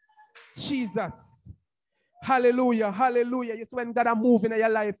 Hallelujah. Jesus. Hallelujah. Hallelujah. Yes, when God is moving in your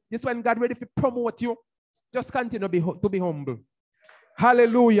life, yes, when God is ready to promote you, just continue to be humble.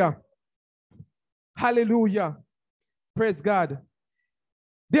 Hallelujah. Hallelujah. Praise God.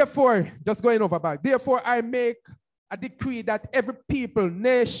 Therefore, just going over back. Therefore, I make a decree that every people,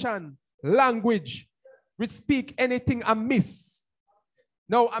 nation, language, which speak anything amiss.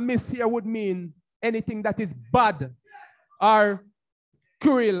 Now, amiss here would mean anything that is bad or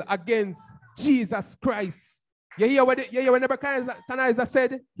cruel against Jesus Christ. You hear what Nebuchadnezzar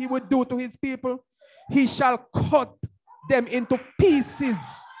said he would do to his people? He shall cut them into pieces,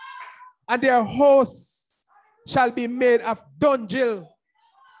 and their hosts shall be made of dunghill.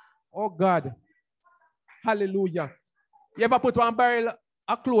 Oh God. Hallelujah. You ever put one barrel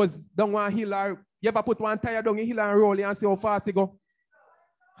of clothes down one hill, or you ever put one tire down a hill and roll it and see how fast it go?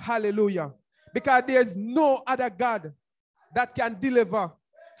 Hallelujah. Because there's no other God that can deliver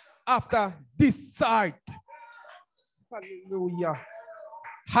after this sort. Hallelujah.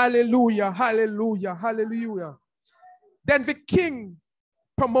 Hallelujah. Hallelujah. Hallelujah. Then the king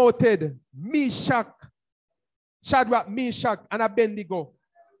promoted Shadrach, Meshach, and Abednego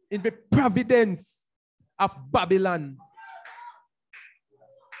in the providence of Babylon.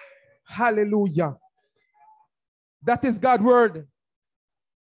 Hallelujah. That is God's word.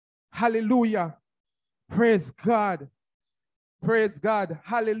 Hallelujah. Praise God. Praise God.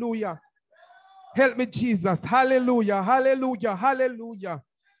 Hallelujah. Help me, Jesus. Hallelujah. Hallelujah. Hallelujah.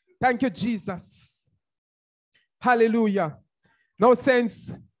 Thank you, Jesus. Hallelujah. Now,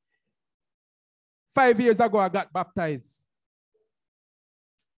 since 5 years ago, I got baptized.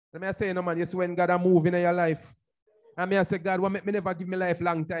 Let me say, no man, yes, when God is moving in your life. And I say, God, why make me never give my life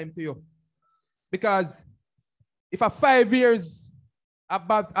long time to you? Because if for 5 years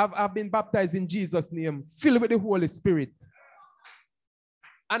I've been baptized in Jesus' name, filled with the Holy Spirit,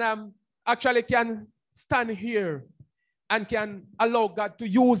 and I actually can stand here and can allow God to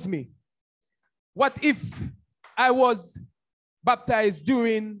use me. What if I was baptized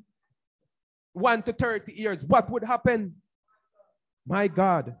during 1 to 30 years? What would happen? My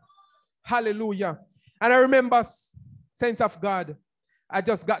God. Hallelujah. And I remember, saints of God, I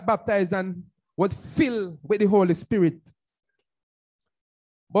just got baptized and was filled with the Holy Spirit.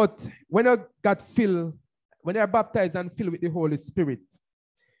 But when I got filled, when I baptized and filled with the Holy Spirit,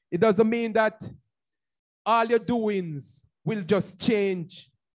 it doesn't mean that all your doings will just change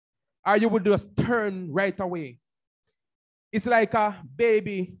or you will just turn right away. It's like a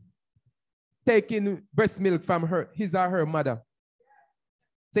baby taking breast milk from his or her mother.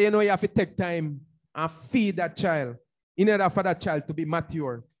 So you know you have to take time and feed that child in order for that child to be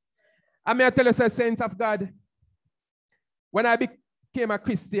mature. I may tell you, saints of God, when I became a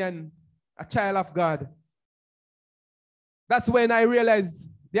Christian, a child of God, that's when I realized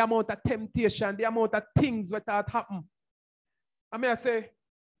the amount of temptation, the amount of things that had happened. I mean, I say,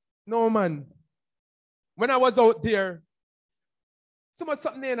 no, man. When I was out there,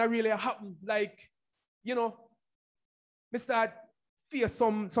 something then really happened. Like, you know, I start face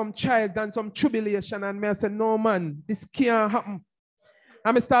some trials and some tribulation, and I said, no, man, this can't happen.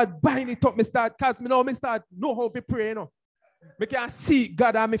 And I start buying it up, I start know how to pray, you know. I can see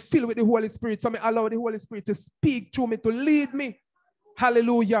God and I filled with the Holy Spirit, so I allow the Holy Spirit to speak through me, to lead me.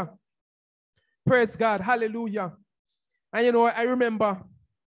 Hallelujah. Praise God. Hallelujah. And you know, I remember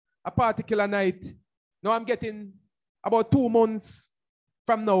a particular night. Now I'm getting about 2 months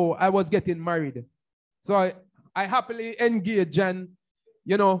from now, I was getting married. So I happily engaged and,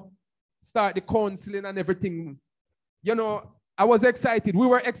 you know, start the counseling and everything. You know, I was excited. We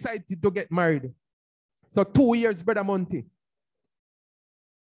were excited to get married. So 2 years, Brother Monty,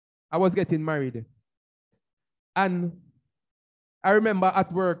 I was getting married. And I remember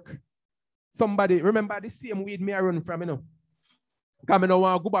at work, somebody, remember the same weed me I run from, you know? Because I don't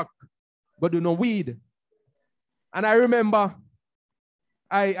want to go back, go do no weed. And I remember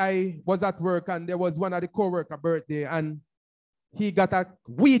I was at work and there was one of the co-worker birthday and he got a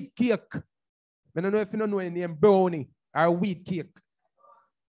weed cake. I don't know if you don't know any name, brownie or weed cake.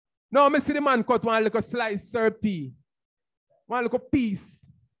 Now I see the man cut one little slice syrupy, one little piece,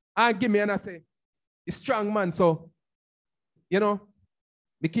 and give me and I say, he's strong man, so, you know,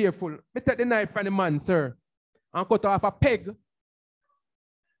 be careful. I take the knife from the man, sir, and cut off a peg.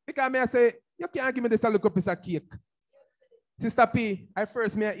 Because I say, you can't give me this little piece of cake. Sister P, I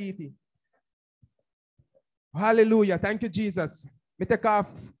first may eat it. Hallelujah. Thank you, Jesus. I take off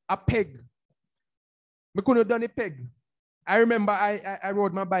a peg. I couldn't have done a peg. I remember I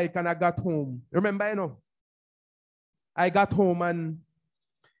rode my bike and I got home. Remember, you know? I got home and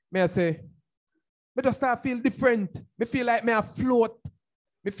I say, I just start feel different. I feel like I float.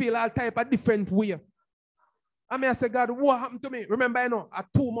 I feel all type of different way. And I say, God, what happened to me? Remember, you know, I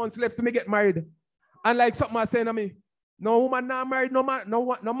 2 months left for me get married. And like something I saying to me, no woman not married, no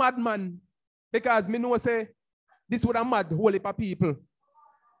madman. Because me know say, this would have mad whole heap of people.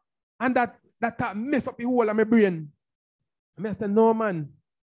 And that mess up the whole of my brain. And I said, no man.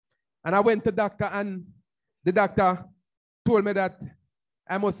 And I went to the doctor and the doctor told me that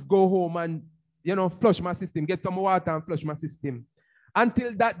I must go home and, you know, flush my system, get some water and flush my system.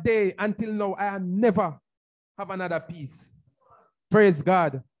 Until that day, until now, I never have another peace. Praise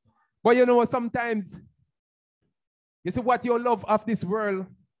God. But you know, sometimes, you see what you love of this world,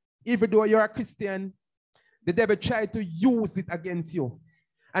 even though you're a Christian, the devil try to use it against you.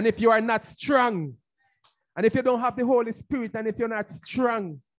 And if you are not strong, and if you don't have the Holy Spirit, and if you're not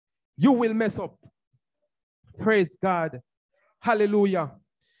strong, you will mess up. Praise God. Hallelujah.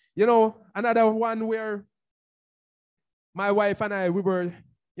 You know, another one where my wife and I, we were,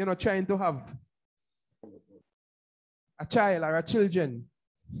 you know, trying to have a child or a children.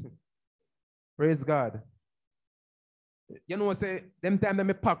 Praise God. You know, say, them time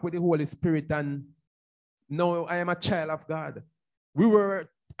I pack with the Holy Spirit and now I am a child of God. We were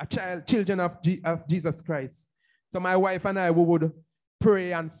children of Jesus Christ. So my wife and I, we would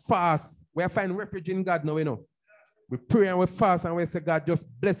pray and fast. We find refuge in God now, you know. We pray and we fast and we say, God, just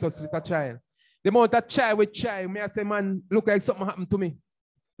bless us with a child. The amount of child with child, me I say, man, look like something happened to me.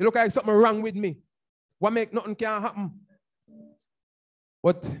 It look like something wrong with me. What make nothing can happen?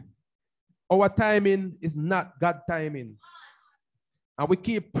 But our timing is not God timing. And we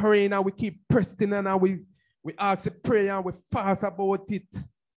keep praying and we keep pressing and we ask to pray and we fast about it.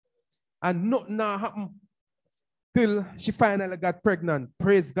 And nothing happened till she finally got pregnant.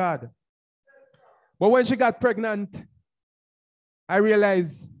 Praise God. But when she got pregnant, I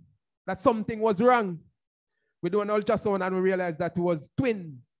realized that something was wrong. We do an ultrasound and we realized that it was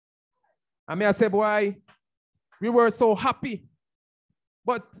twin. And I said, boy, we were so happy.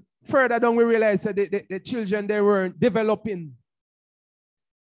 But further down, we realized that the children, they weren't developing.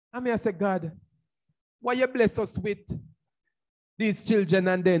 And I said, God, why you bless us with these children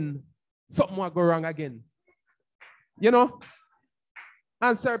and then something will go wrong again? You know?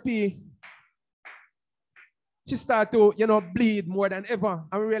 And Sir P, she started to, you know, bleed more than ever.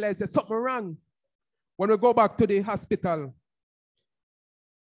 And we realized there's something wrong. When we go back to the hospital,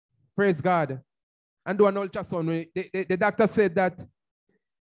 praise God, and do an ultrasound, the doctor said that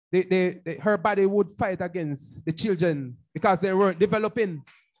her body would fight against the children because they weren't developing.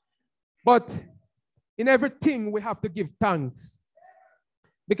 But in everything, we have to give thanks.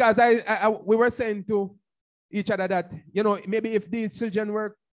 Because we were saying to each other that, you know, maybe if these children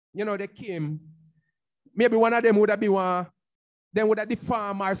were, you know, they came, maybe one of them would have been one then would have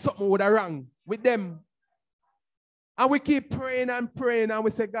deformed or something would have wrong with them. And we keep praying and praying, and we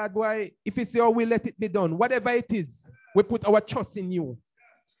say, God, boy, if it's your will, let it be done. Whatever it is, we put our trust in you.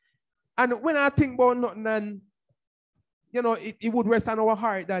 And when I think about nothing, and you know, it would rest on our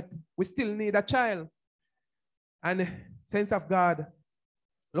heart that we still need a child. And saints of God,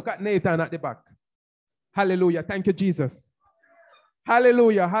 look at Nathan at the back. Hallelujah. Thank you, Jesus.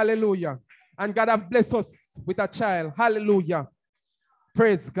 Hallelujah. Hallelujah. And God have blessed us with a child. Hallelujah.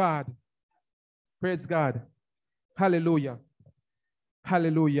 Praise God. Praise God. Hallelujah.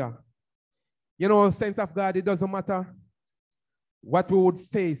 Hallelujah. You know, saints of God, it doesn't matter what we would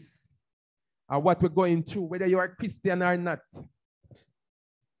face or what we're going through, whether you are a Christian or not.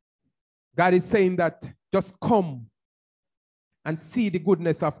 God is saying that just come and see the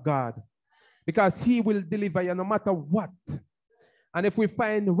goodness of God, because he will deliver you no matter what. And if we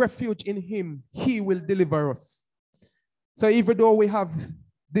find refuge in him, he will deliver us. So even though we have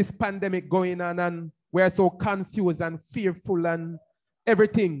this pandemic going on and we're so confused and fearful and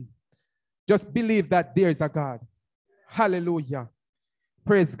everything, just believe that there's a God. Hallelujah.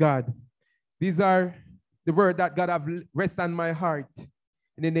 Praise God. These are the words that God have rest on my heart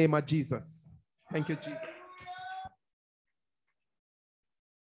in the name of Jesus. Thank you, Jesus.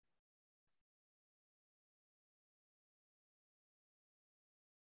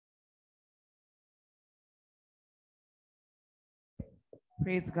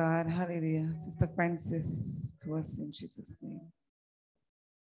 Praise God. Hallelujah. Sister Francis, to us in Jesus' name.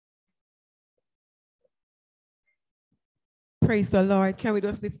 Praise the Lord. Can we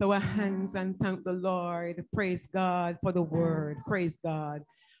just lift our hands and thank the Lord? Praise God for the word. Praise God.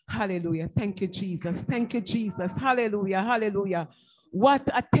 Hallelujah. Thank you, Jesus. Thank you, Jesus. Hallelujah. Hallelujah. What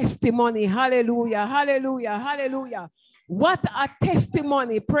a testimony. Hallelujah. Hallelujah. Hallelujah. What a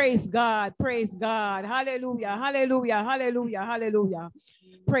testimony. Praise God. Praise God. Hallelujah. Hallelujah. Hallelujah. Hallelujah.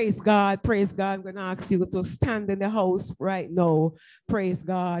 Praise God. Praise God. I'm going to ask you to stand in the house right now. Praise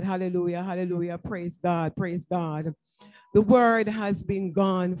God. Hallelujah. Hallelujah. Praise God. Praise God. The word has been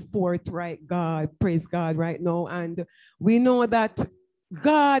gone forth, right, God. Praise God right now. And we know that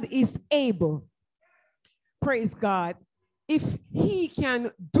God is able. Praise God. If he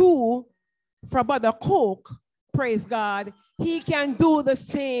can do for Brother Coke, praise God, he can do the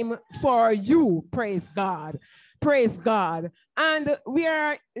same for you. Praise God. Praise God. And we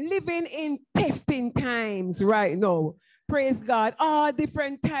are living in testing times right now. Praise God. All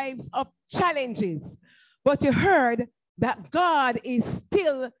different types of challenges. But you heard that God is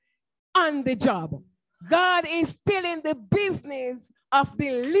still on the job. God is still in the business of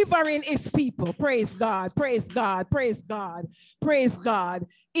delivering his people. Praise God, praise God, praise God, praise God.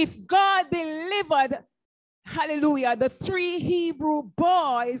 If God delivered, hallelujah, the 3 Hebrew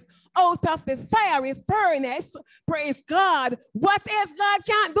boys out of the fiery furnace, praise God, what else God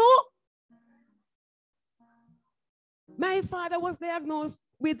can't do? My father was diagnosed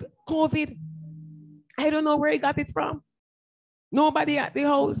with COVID. I don't know where he got it from. Nobody at the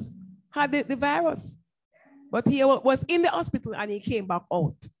house had the virus. But he was in the hospital and he came back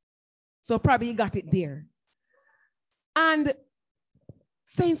out. So probably he got it there. And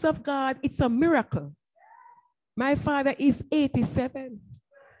saints of God, it's a miracle. My father is 87.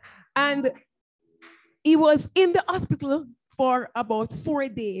 And he was in the hospital for about 4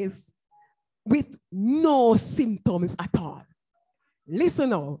 days with no symptoms at all. Listen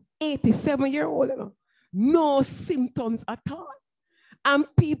now, 87-year-old, you know, no symptoms at all. And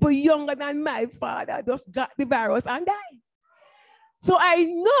people younger than my father just got the virus and died. So I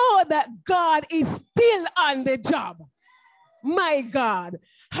know that God is still on the job. My God.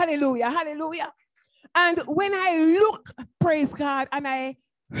 Hallelujah. Hallelujah. And when I look, praise God, and I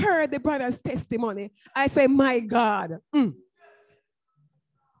heard the brother's testimony, I say, my God,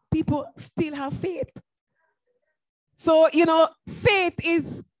 people still have faith. So, you know, faith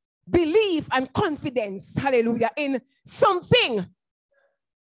is belief and confidence, hallelujah, in something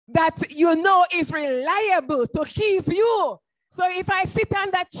that you know is reliable to keep you. So if I sit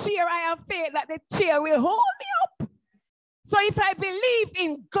on that chair, I have faith that the chair will hold me up. So if I believe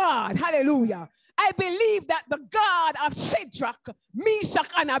in God, hallelujah, I believe that the God of Shadrach, Meshach,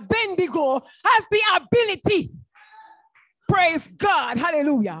 and Abednego has the ability. Praise God,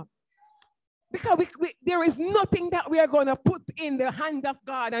 hallelujah. Because there is nothing that we are going to put in the hand of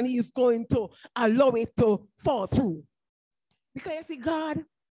God and he's going to allow it to fall through. Because you see, God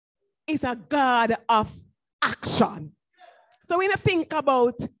is a God of action. So when you think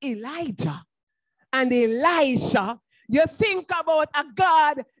about Elijah and Elisha, you think about a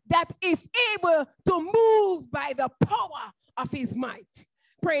God that is able to move by the power of his might.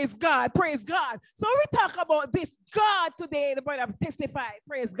 Praise God, praise God. So we talk about this God today, the brother testified.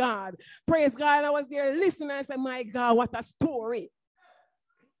 Praise God. Praise God. I was there listening and said, my God, what a story.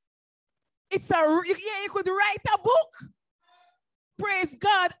 It's you could write a book. Praise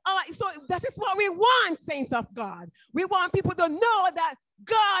God. So that is what we want, saints of God. We want people to know that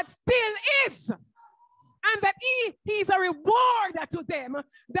God still is. And that he is a rewarder to them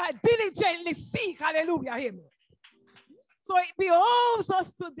that diligently seek, hallelujah, him. So it behoves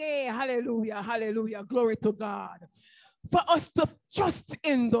us today, hallelujah, hallelujah, glory to God, for us to trust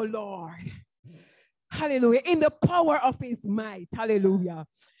in the Lord, hallelujah, in the power of his might, hallelujah.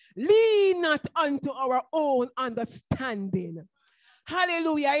 Lean not unto our own understanding,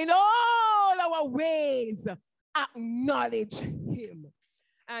 hallelujah, in all our ways, acknowledge him,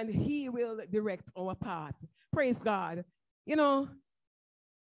 and he will direct our path. Praise God. You know,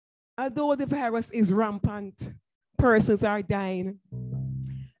 although the virus is rampant, persons are dying.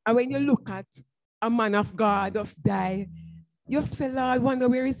 And when you look at a man of God just die, you say, Lord, wonder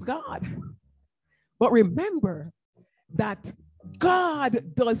where is God? But remember that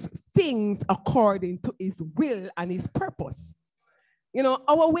God does things according to his will and his purpose. You know,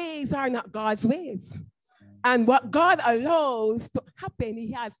 our ways are not God's ways. And what God allows to happen,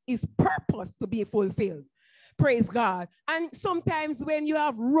 he has his purpose to be fulfilled. Praise God. And sometimes when you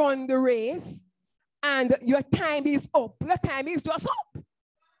have run the race and your time is up, your time is just up.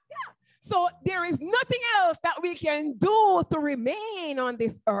 Yeah. So there is nothing else that we can do to remain on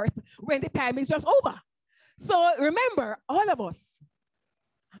this earth when the time is just over. So remember, all of us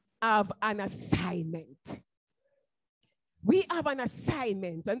have an assignment. We have an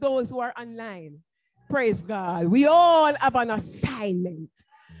assignment, and those who are online, praise God, we all have an assignment.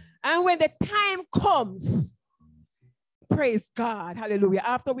 And when the time comes, praise God, hallelujah,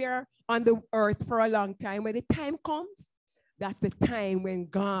 after we are on the earth for a long time, when the time comes, that's the time when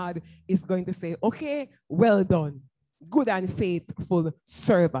God is going to say, okay, well done, good and faithful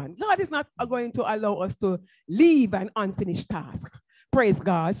servant. God is not going to allow us to leave an unfinished task. Praise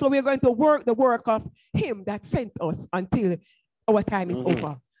God. So we're going to work the work of him that sent us until our time is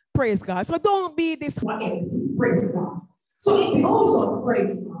over. Praise God. So don't be disappointed. Praise God. So it behoves us,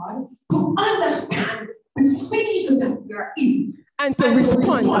 praise God, to understand the season that we are in and to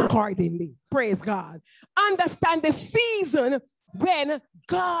respond accordingly. Praise God. Understand the season when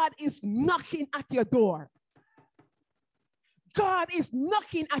God is knocking at your door. God is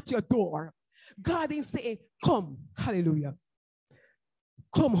knocking at your door. God is saying, come, hallelujah.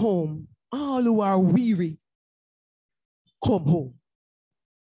 Come home. All who are weary, come home.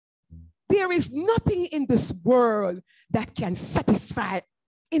 There is nothing in this world that can satisfy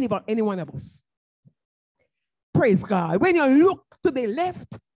any one of us. Praise God. When you look to the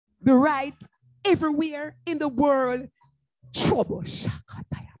left, the right, everywhere in the world, trouble.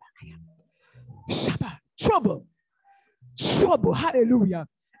 Trouble. Trouble. Hallelujah.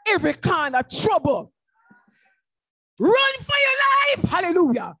 Every kind of trouble. Run for your life.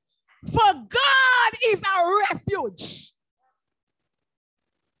 Hallelujah. For God is our refuge.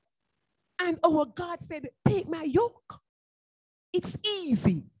 And our God said, take my yoke. It's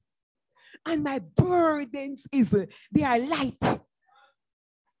easy. And my burdens they are light.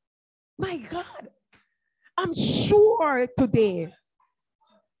 My God, I'm sure today,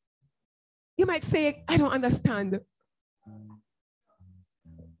 you might say, I don't understand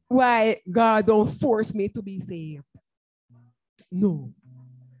why God don't force me to be saved. No.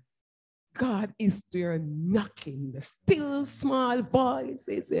 God is there knocking. The still small voice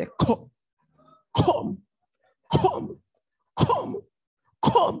is there. Come, come, come, come,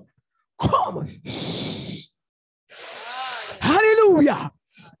 come, come. Shh. Hallelujah.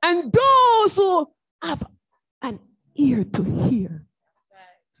 And those who have an ear to hear.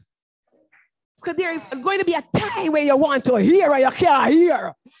 Because there is going to be a time where you want to hear and you can't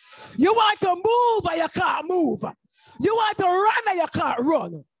hear. You want to move and you can't move. You want to run and you can't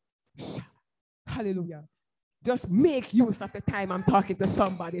run. Hallelujah. Just make use of the time I'm talking to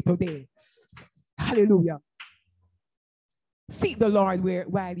somebody today. Hallelujah. Seek the Lord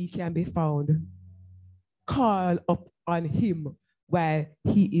while he can be found. Call up on him while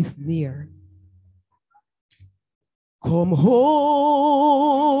he is near. Come home.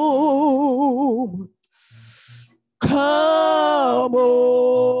 Come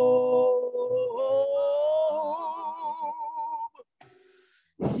home.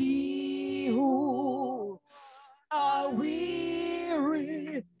 He who are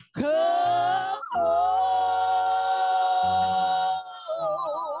weary, come home.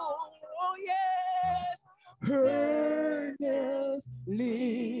 Oh, yes. Earnestly,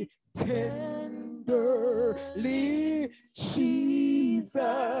 tenderly, Jesus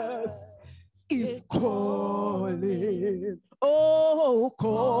Jesus is calling. Oh,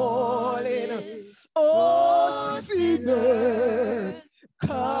 calling. Oh, sinner,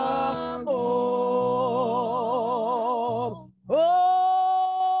 come home.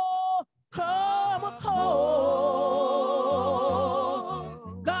 Oh, come home.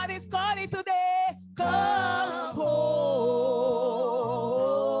 God is calling today. Come home.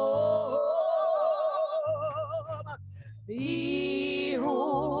 Ye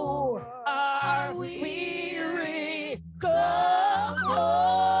who are weary, come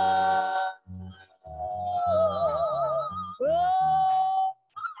home.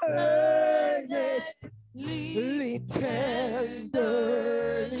 Earnestly, tenderly,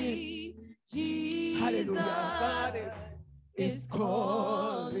 Jesus, hallelujah, God is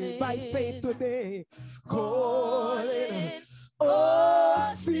calling by faith today, calling,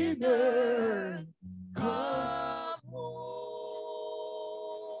 oh sinner, come home.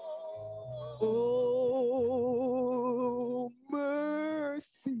 Oh,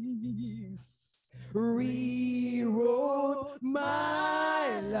 mercies rewrote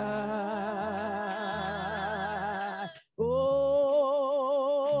my life.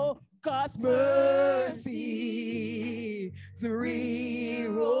 Oh, God's mercy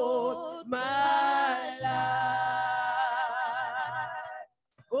rewrote my life.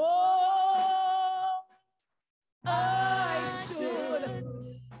 Oh, I should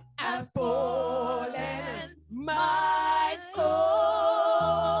have fallen, my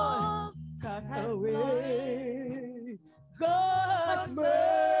soul cast away. God's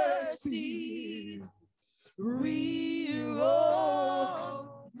mercy rewrote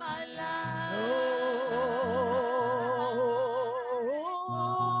my life.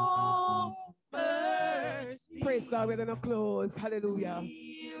 Oh, mercy. Praise God, we're gonna close. Hallelujah.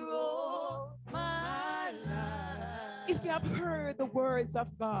 Rewrote my life. If you have heard the words of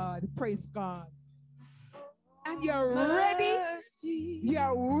God, praise God, and you're ready,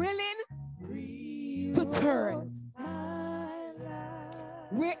 you're willing to turn.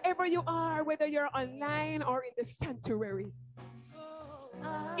 Wherever you are, whether you're online or in the sanctuary,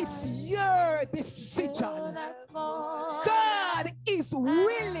 it's your decision. God is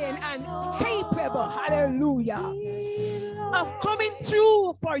willing and capable, hallelujah, of coming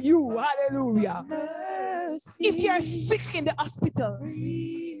through for you, hallelujah. If you're sick in the hospital,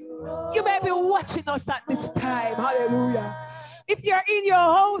 you may be watching us at this time, hallelujah. If you're in your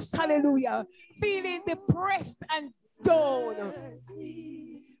house, hallelujah, feeling depressed and down,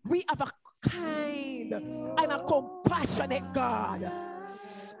 we have a kind and a compassionate God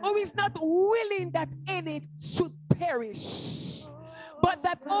who is not willing that any should perish, but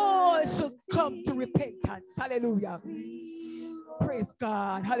that all should come to repentance. Hallelujah. Praise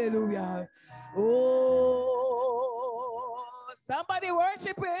God. Hallelujah. Oh, somebody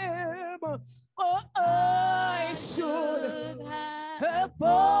worship him. Oh, I should have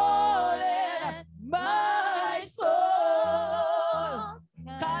fallen, my soul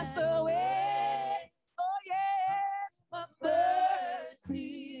cast away. Oh, yes, but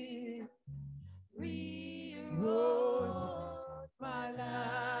mercy rewrote my life.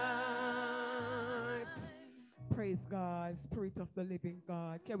 Praise God, Spirit of the living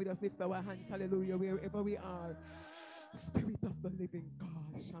God. Can we just lift our hands, hallelujah, wherever we are. Spirit of the living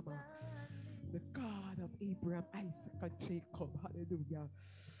God, Shama, the God of Abraham, Isaac, and Jacob, hallelujah,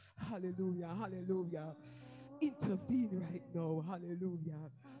 hallelujah, hallelujah. Intervene right now,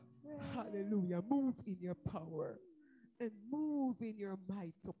 hallelujah, hallelujah. Move in your power and move in your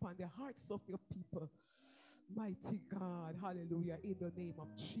might upon the hearts of your people, mighty God, hallelujah, in the name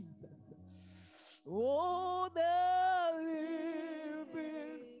of Jesus. Oh, the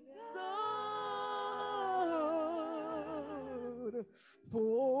living God,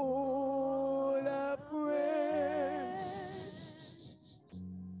 full of grace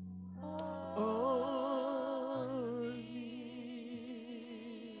on me.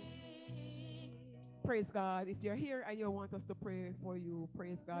 Praise God. If you're here and you want us to pray for you,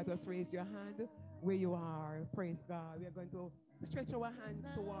 praise God, just raise your hand where you are. Praise God. We are going to stretch our hands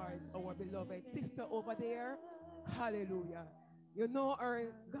towards our beloved sister over there. Hallelujah. You know our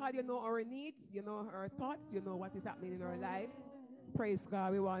God, you know our needs, you know our thoughts, you know what is happening in our life. Praise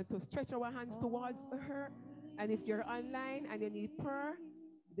God. We want to stretch our hands towards her. And if you're online and you need prayer,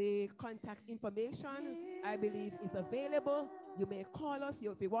 the contact information, I believe, is available. You may call us.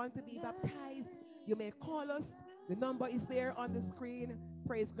 If you want to be baptized, you may call us. The number is there on the screen.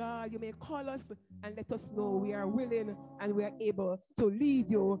 Praise God. You may call us and let us know. We are willing and we are able to lead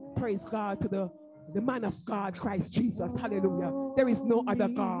you, praise God, to the man of God, Christ Jesus. Hallelujah. There is no other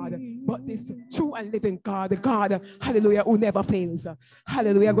God but but this true and living God, the God, hallelujah, who never fails.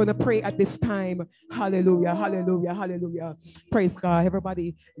 Hallelujah. I'm going to pray at this time. Hallelujah, hallelujah, hallelujah. Praise God.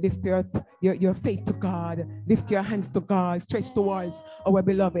 Everybody lift your faith to God. Lift your hands to God. Stretch towards our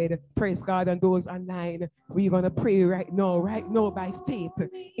beloved. Praise God. And those online, we're going to pray right now by faith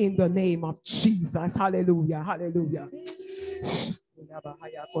in the name of Jesus. Hallelujah, hallelujah.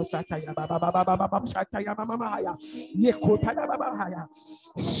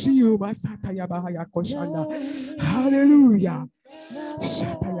 Hallelujah.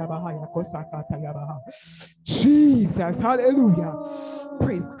 Jesus, hallelujah.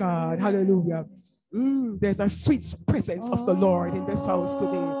 Praise God, hallelujah. There's a sweet presence of the Lord in this house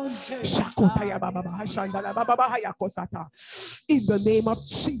today. In the name of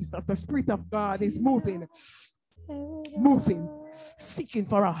Jesus, the Spirit of God is moving, seeking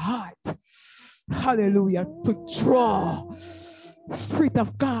for a heart, hallelujah, to draw. Spirit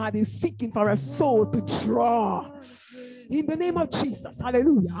of God is seeking for a soul to draw. In the name of Jesus,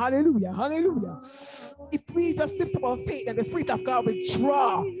 hallelujah, hallelujah, hallelujah. If we just lift up our faith and the Spirit of God will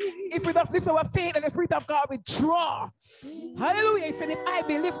draw. If we just lift our faith and the Spirit of God will draw. Hallelujah. He said, if I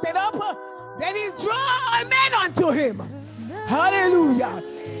be lifted up, then he'll draw men unto him. Hallelujah.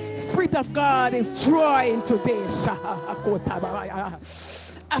 Spirit of God is drawing today.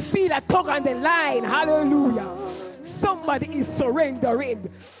 I feel a tug on the line. Hallelujah. Somebody is surrendering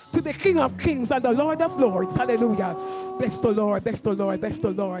to the King of Kings and the Lord of Lords. Hallelujah. Bless the Lord, bless the Lord, bless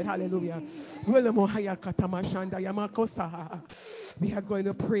the Lord. Hallelujah. We are going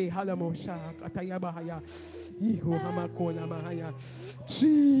to pray. Hallelujah.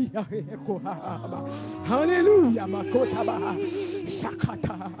 Hallelujah.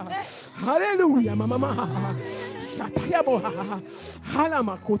 Mama. Shatayaboha.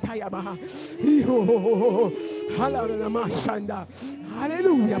 Halamakotayaba. Hallelujah.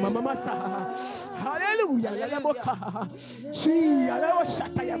 Hallelujah, Mama Masa. Hallelujah, Yalaboka. She allow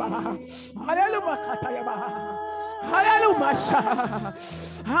Shatayaba. Hallelujah, Hallelujah.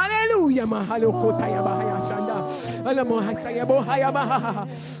 Hallelujah, Mahalokotayaba Shanda.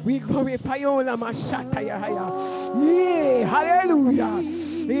 Alamohayaba. We glorify you, Lamashataya. Yeah, hallelujah.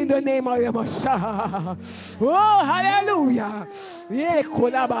 In the name of Yamashah. Oh, hallelujah. Yeah,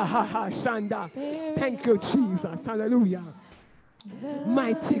 Kolabaha Shanda. Thank you, Jesus. Hallelujah.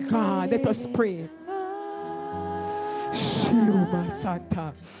 Mighty God, let us pray.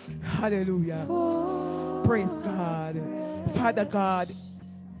 Hallelujah. Praise God. Father God,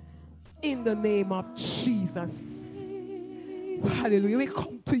 in the name of Jesus. Hallelujah. We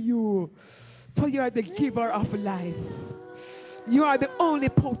come to you, for you are the giver of life. You are the only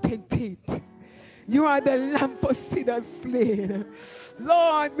potentate. You are the lamb for sinners slain.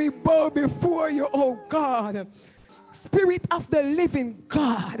 Lord, we bow before you, oh God. Spirit of the living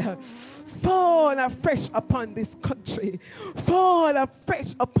God, fall afresh upon this country. Fall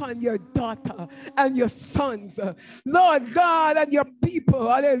afresh upon your daughter and your sons, Lord God, and your people,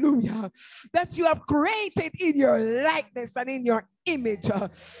 hallelujah, that you have created in your likeness and in your image.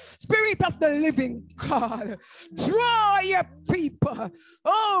 Spirit of the living God, draw your people.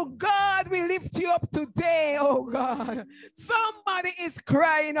 Oh God, we lift you up today, oh God. Somebody is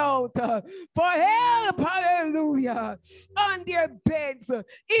crying out for help, hallelujah, on their beds,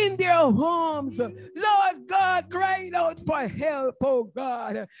 in their homes. Lord God, crying out for help, oh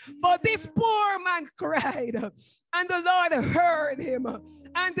God. For this poor man cried, and the Lord heard him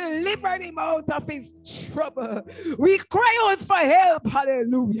and delivered him out of his trouble. We cry out for help,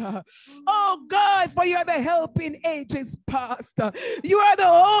 hallelujah. Oh God, for you are the help in ages past. You are the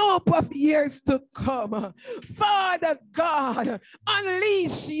hope of years to come. Father God,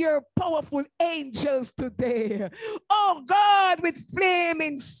 unleash your powerful angels today. Oh God, with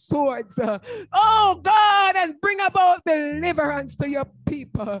flaming swords. Oh God, and bring about deliverance to your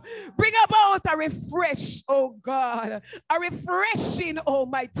people. Bring about a refresh, oh God, a refreshing,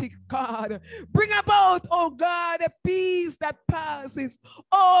 Almighty God. Bring about, oh God, a peace that passes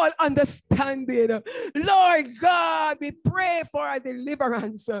all understanding. Lord God, we pray for a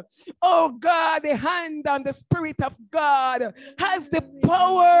deliverance. Oh God, the hand on the Spirit of God has the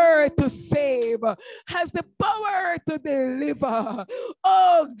power to save, has the power to deliver.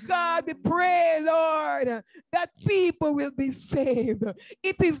 Oh God, we pray, Lord, that people will be saved.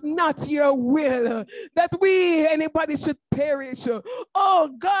 It is not your will that anybody should perish. Oh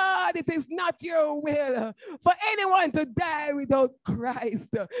God, it is not your will for anyone to die without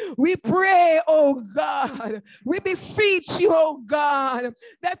Christ. We pray, oh God, we beseech you, oh God,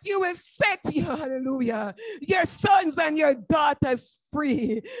 that you will set, hallelujah, your sons and your daughters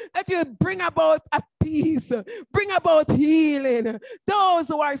free, that you will bring about a peace peace. Bring about healing. Those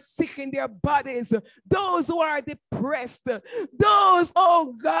who are sick in their bodies, those who are depressed, those,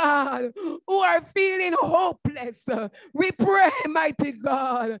 oh God, who are feeling hopeless. We pray, mighty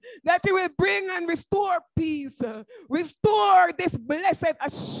God, that you will bring and restore peace. Restore this blessed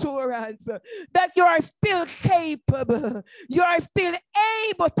assurance that you are still capable. You are still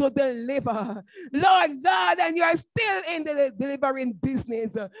able to deliver, Lord God, and you are still in the delivering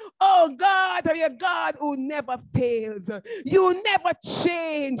business. Oh God, are you God who never fails? You never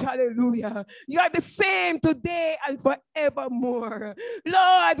change. Hallelujah. You are the same today and forevermore.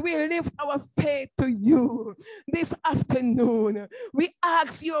 Lord, we lift our faith to you this afternoon. We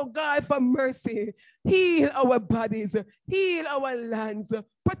ask you, oh God, for mercy. Heal our bodies, heal our lands.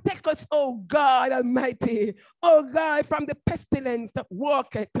 Protect us, oh God Almighty, oh God, from the pestilence that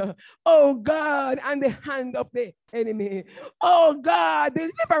walketh, oh God, and the hand of the enemy. Oh God,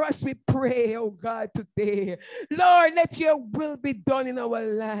 deliver us, we pray, oh God, today. Lord, let your will be done in our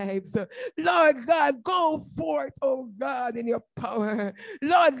lives. Lord God, go forth, oh God, in your power.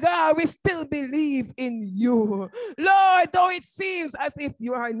 Lord God, we still believe in you. Lord, though it seems as if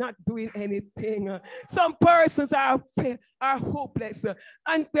you are not doing anything, some persons are hopeless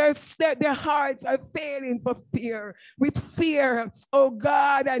and their hearts are failing for fear, with fear, oh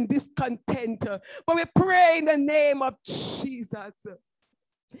God, and discontent. But we pray in the name of Jesus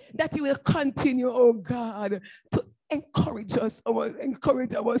that you will continue, oh God, to encourage us,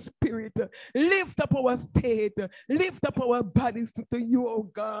 encourage our spirit, lift up our faith, lift up our bodies to you, oh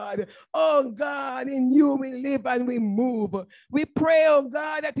God. Oh God, in you we live and we move. We pray, oh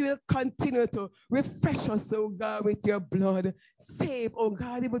God, that you will continue to refresh us, oh God, with your blood. Save, oh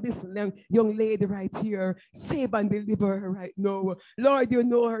God, even this young lady right here. Save and deliver her right now. Lord, you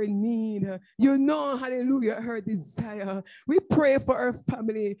know her need. You know, hallelujah, her desire. We pray for her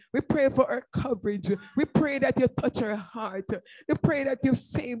family. We pray for her coverage. We pray that you touch her heart. We pray that you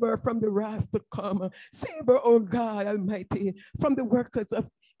save her from the wrath to come. Save her, oh God Almighty, from the workers of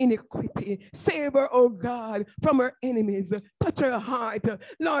iniquity. Save her, oh God, from her enemies. Touch her heart,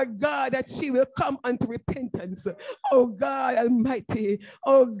 Lord God, that she will come unto repentance. Oh God Almighty,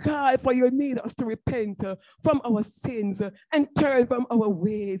 oh God, for you need us to repent from our sins and turn from our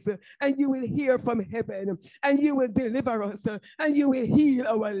ways, and you will hear from heaven, and you will deliver us, and you will heal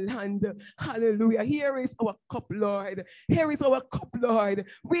our land. Hallelujah. Here is our cup, Lord. Here is our cup, Lord.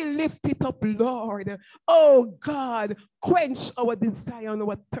 We lift it up, Lord. Oh God, quench our desire and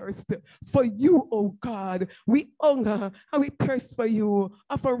our thirst for you, oh God. We hunger and we thirst for you,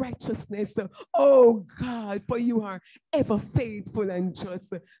 for righteousness. Oh God, for you are ever faithful and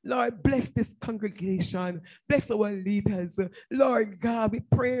just. Lord, bless this congregation. Bless our leaders. Lord God, we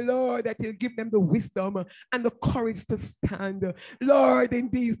pray, Lord, that you give them the wisdom and the courage to stand. Lord, in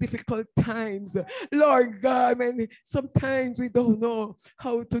these difficult times, Lord God, when sometimes we don't know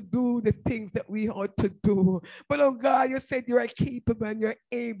how to do the things that we ought to do. But oh God, you said you are capable and you're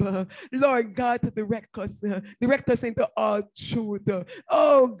able, Lord God, to direct us into all truth.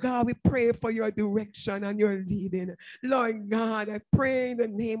 Oh God, we pray for your direction and your leading. Lord God, I pray in the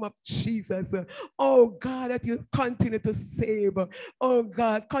name of Jesus, oh God, that you continue to save. Oh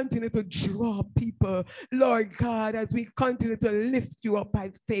God, continue to draw people. Lord God, as we continue to lift you up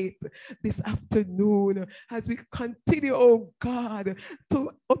by faith this afternoon, as we continue, oh God,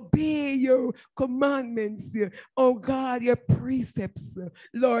 to obey your commandments, oh God, your precepts,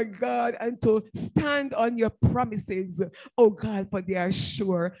 Lord God, and to stand on your promises, oh God, for they are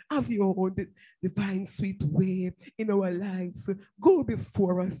sure. Have your own divine sweet way in our lives. Go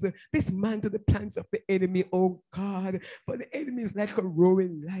before us. Dismantle the plans of the enemy, oh God, for the enemy is like a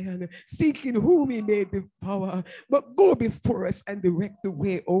roaring lion, seeking whom he may devour. But go before us and direct the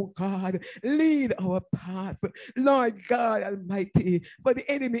way, oh God. Lead our path, Lord God Almighty, for the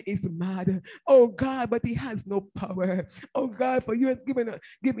enemy is mad, oh God, but he has no power. Oh God, for you have given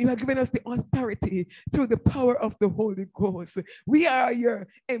us the authority through the power of the Holy Ghost. We are your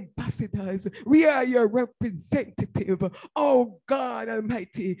ambassadors. We are your representative, oh God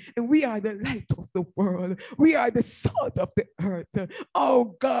Almighty, and we are the light of the world. We are the salt of the earth.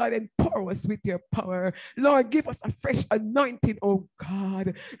 Oh God, empower us with your power. Lord, give us a fresh anointing, oh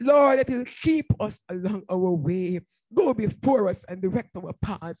God. Lord, that will keep us along our way. Go before us and direct our path.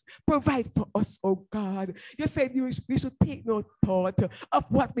 cause. Provide for us, oh God. You said we should take no thought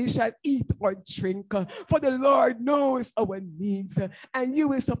of what we shall eat or drink, for the Lord knows our needs, and you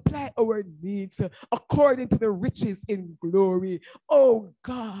will supply our needs according to the riches in glory. Oh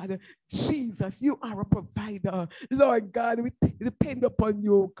God, Jesus, you are a provider. Lord God, we depend upon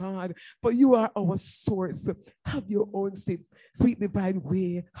you, oh God, for you are our source. Have your own sweet divine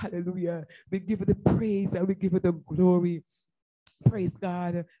way. Hallelujah. We give you the praise and we give you the glory. Praise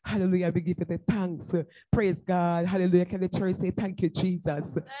God. Hallelujah. We give you the thanks. Praise God. Hallelujah. Can the church say thank you,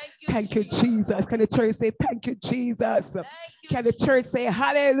 Jesus? Thank you, Jesus. Can the church say thank you, Jesus? Can the church say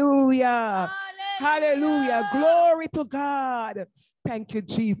hallelujah? Hallelujah. Glory to God. Thank you,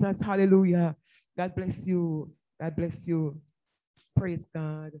 Jesus. Hallelujah. God bless you. God bless you. Praise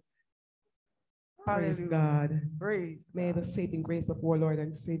God. Praise God. Praise May the saving grace of our Lord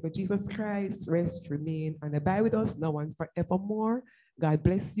and Savior Jesus Christ rest, remain, and abide with us now and forevermore. God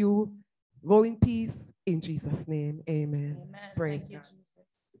bless you. Go in peace in Jesus' name. Amen. Amen. Praise Thank you, God. Jesus.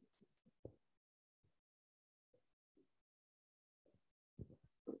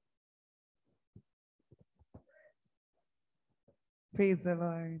 Praise the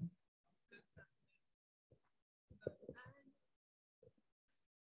Lord.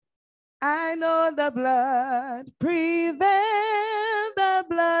 I know the blood prevails, the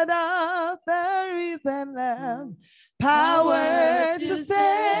blood of the risen Lamb, power to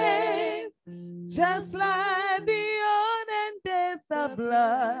save, just like the olden days. The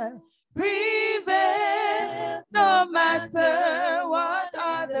blood prevails, no matter what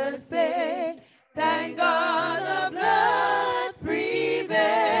others say. Thank God the blood prevails.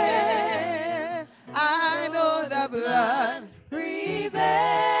 I know the blood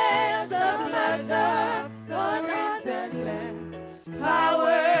prevails.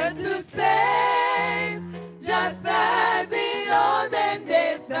 Power to save, just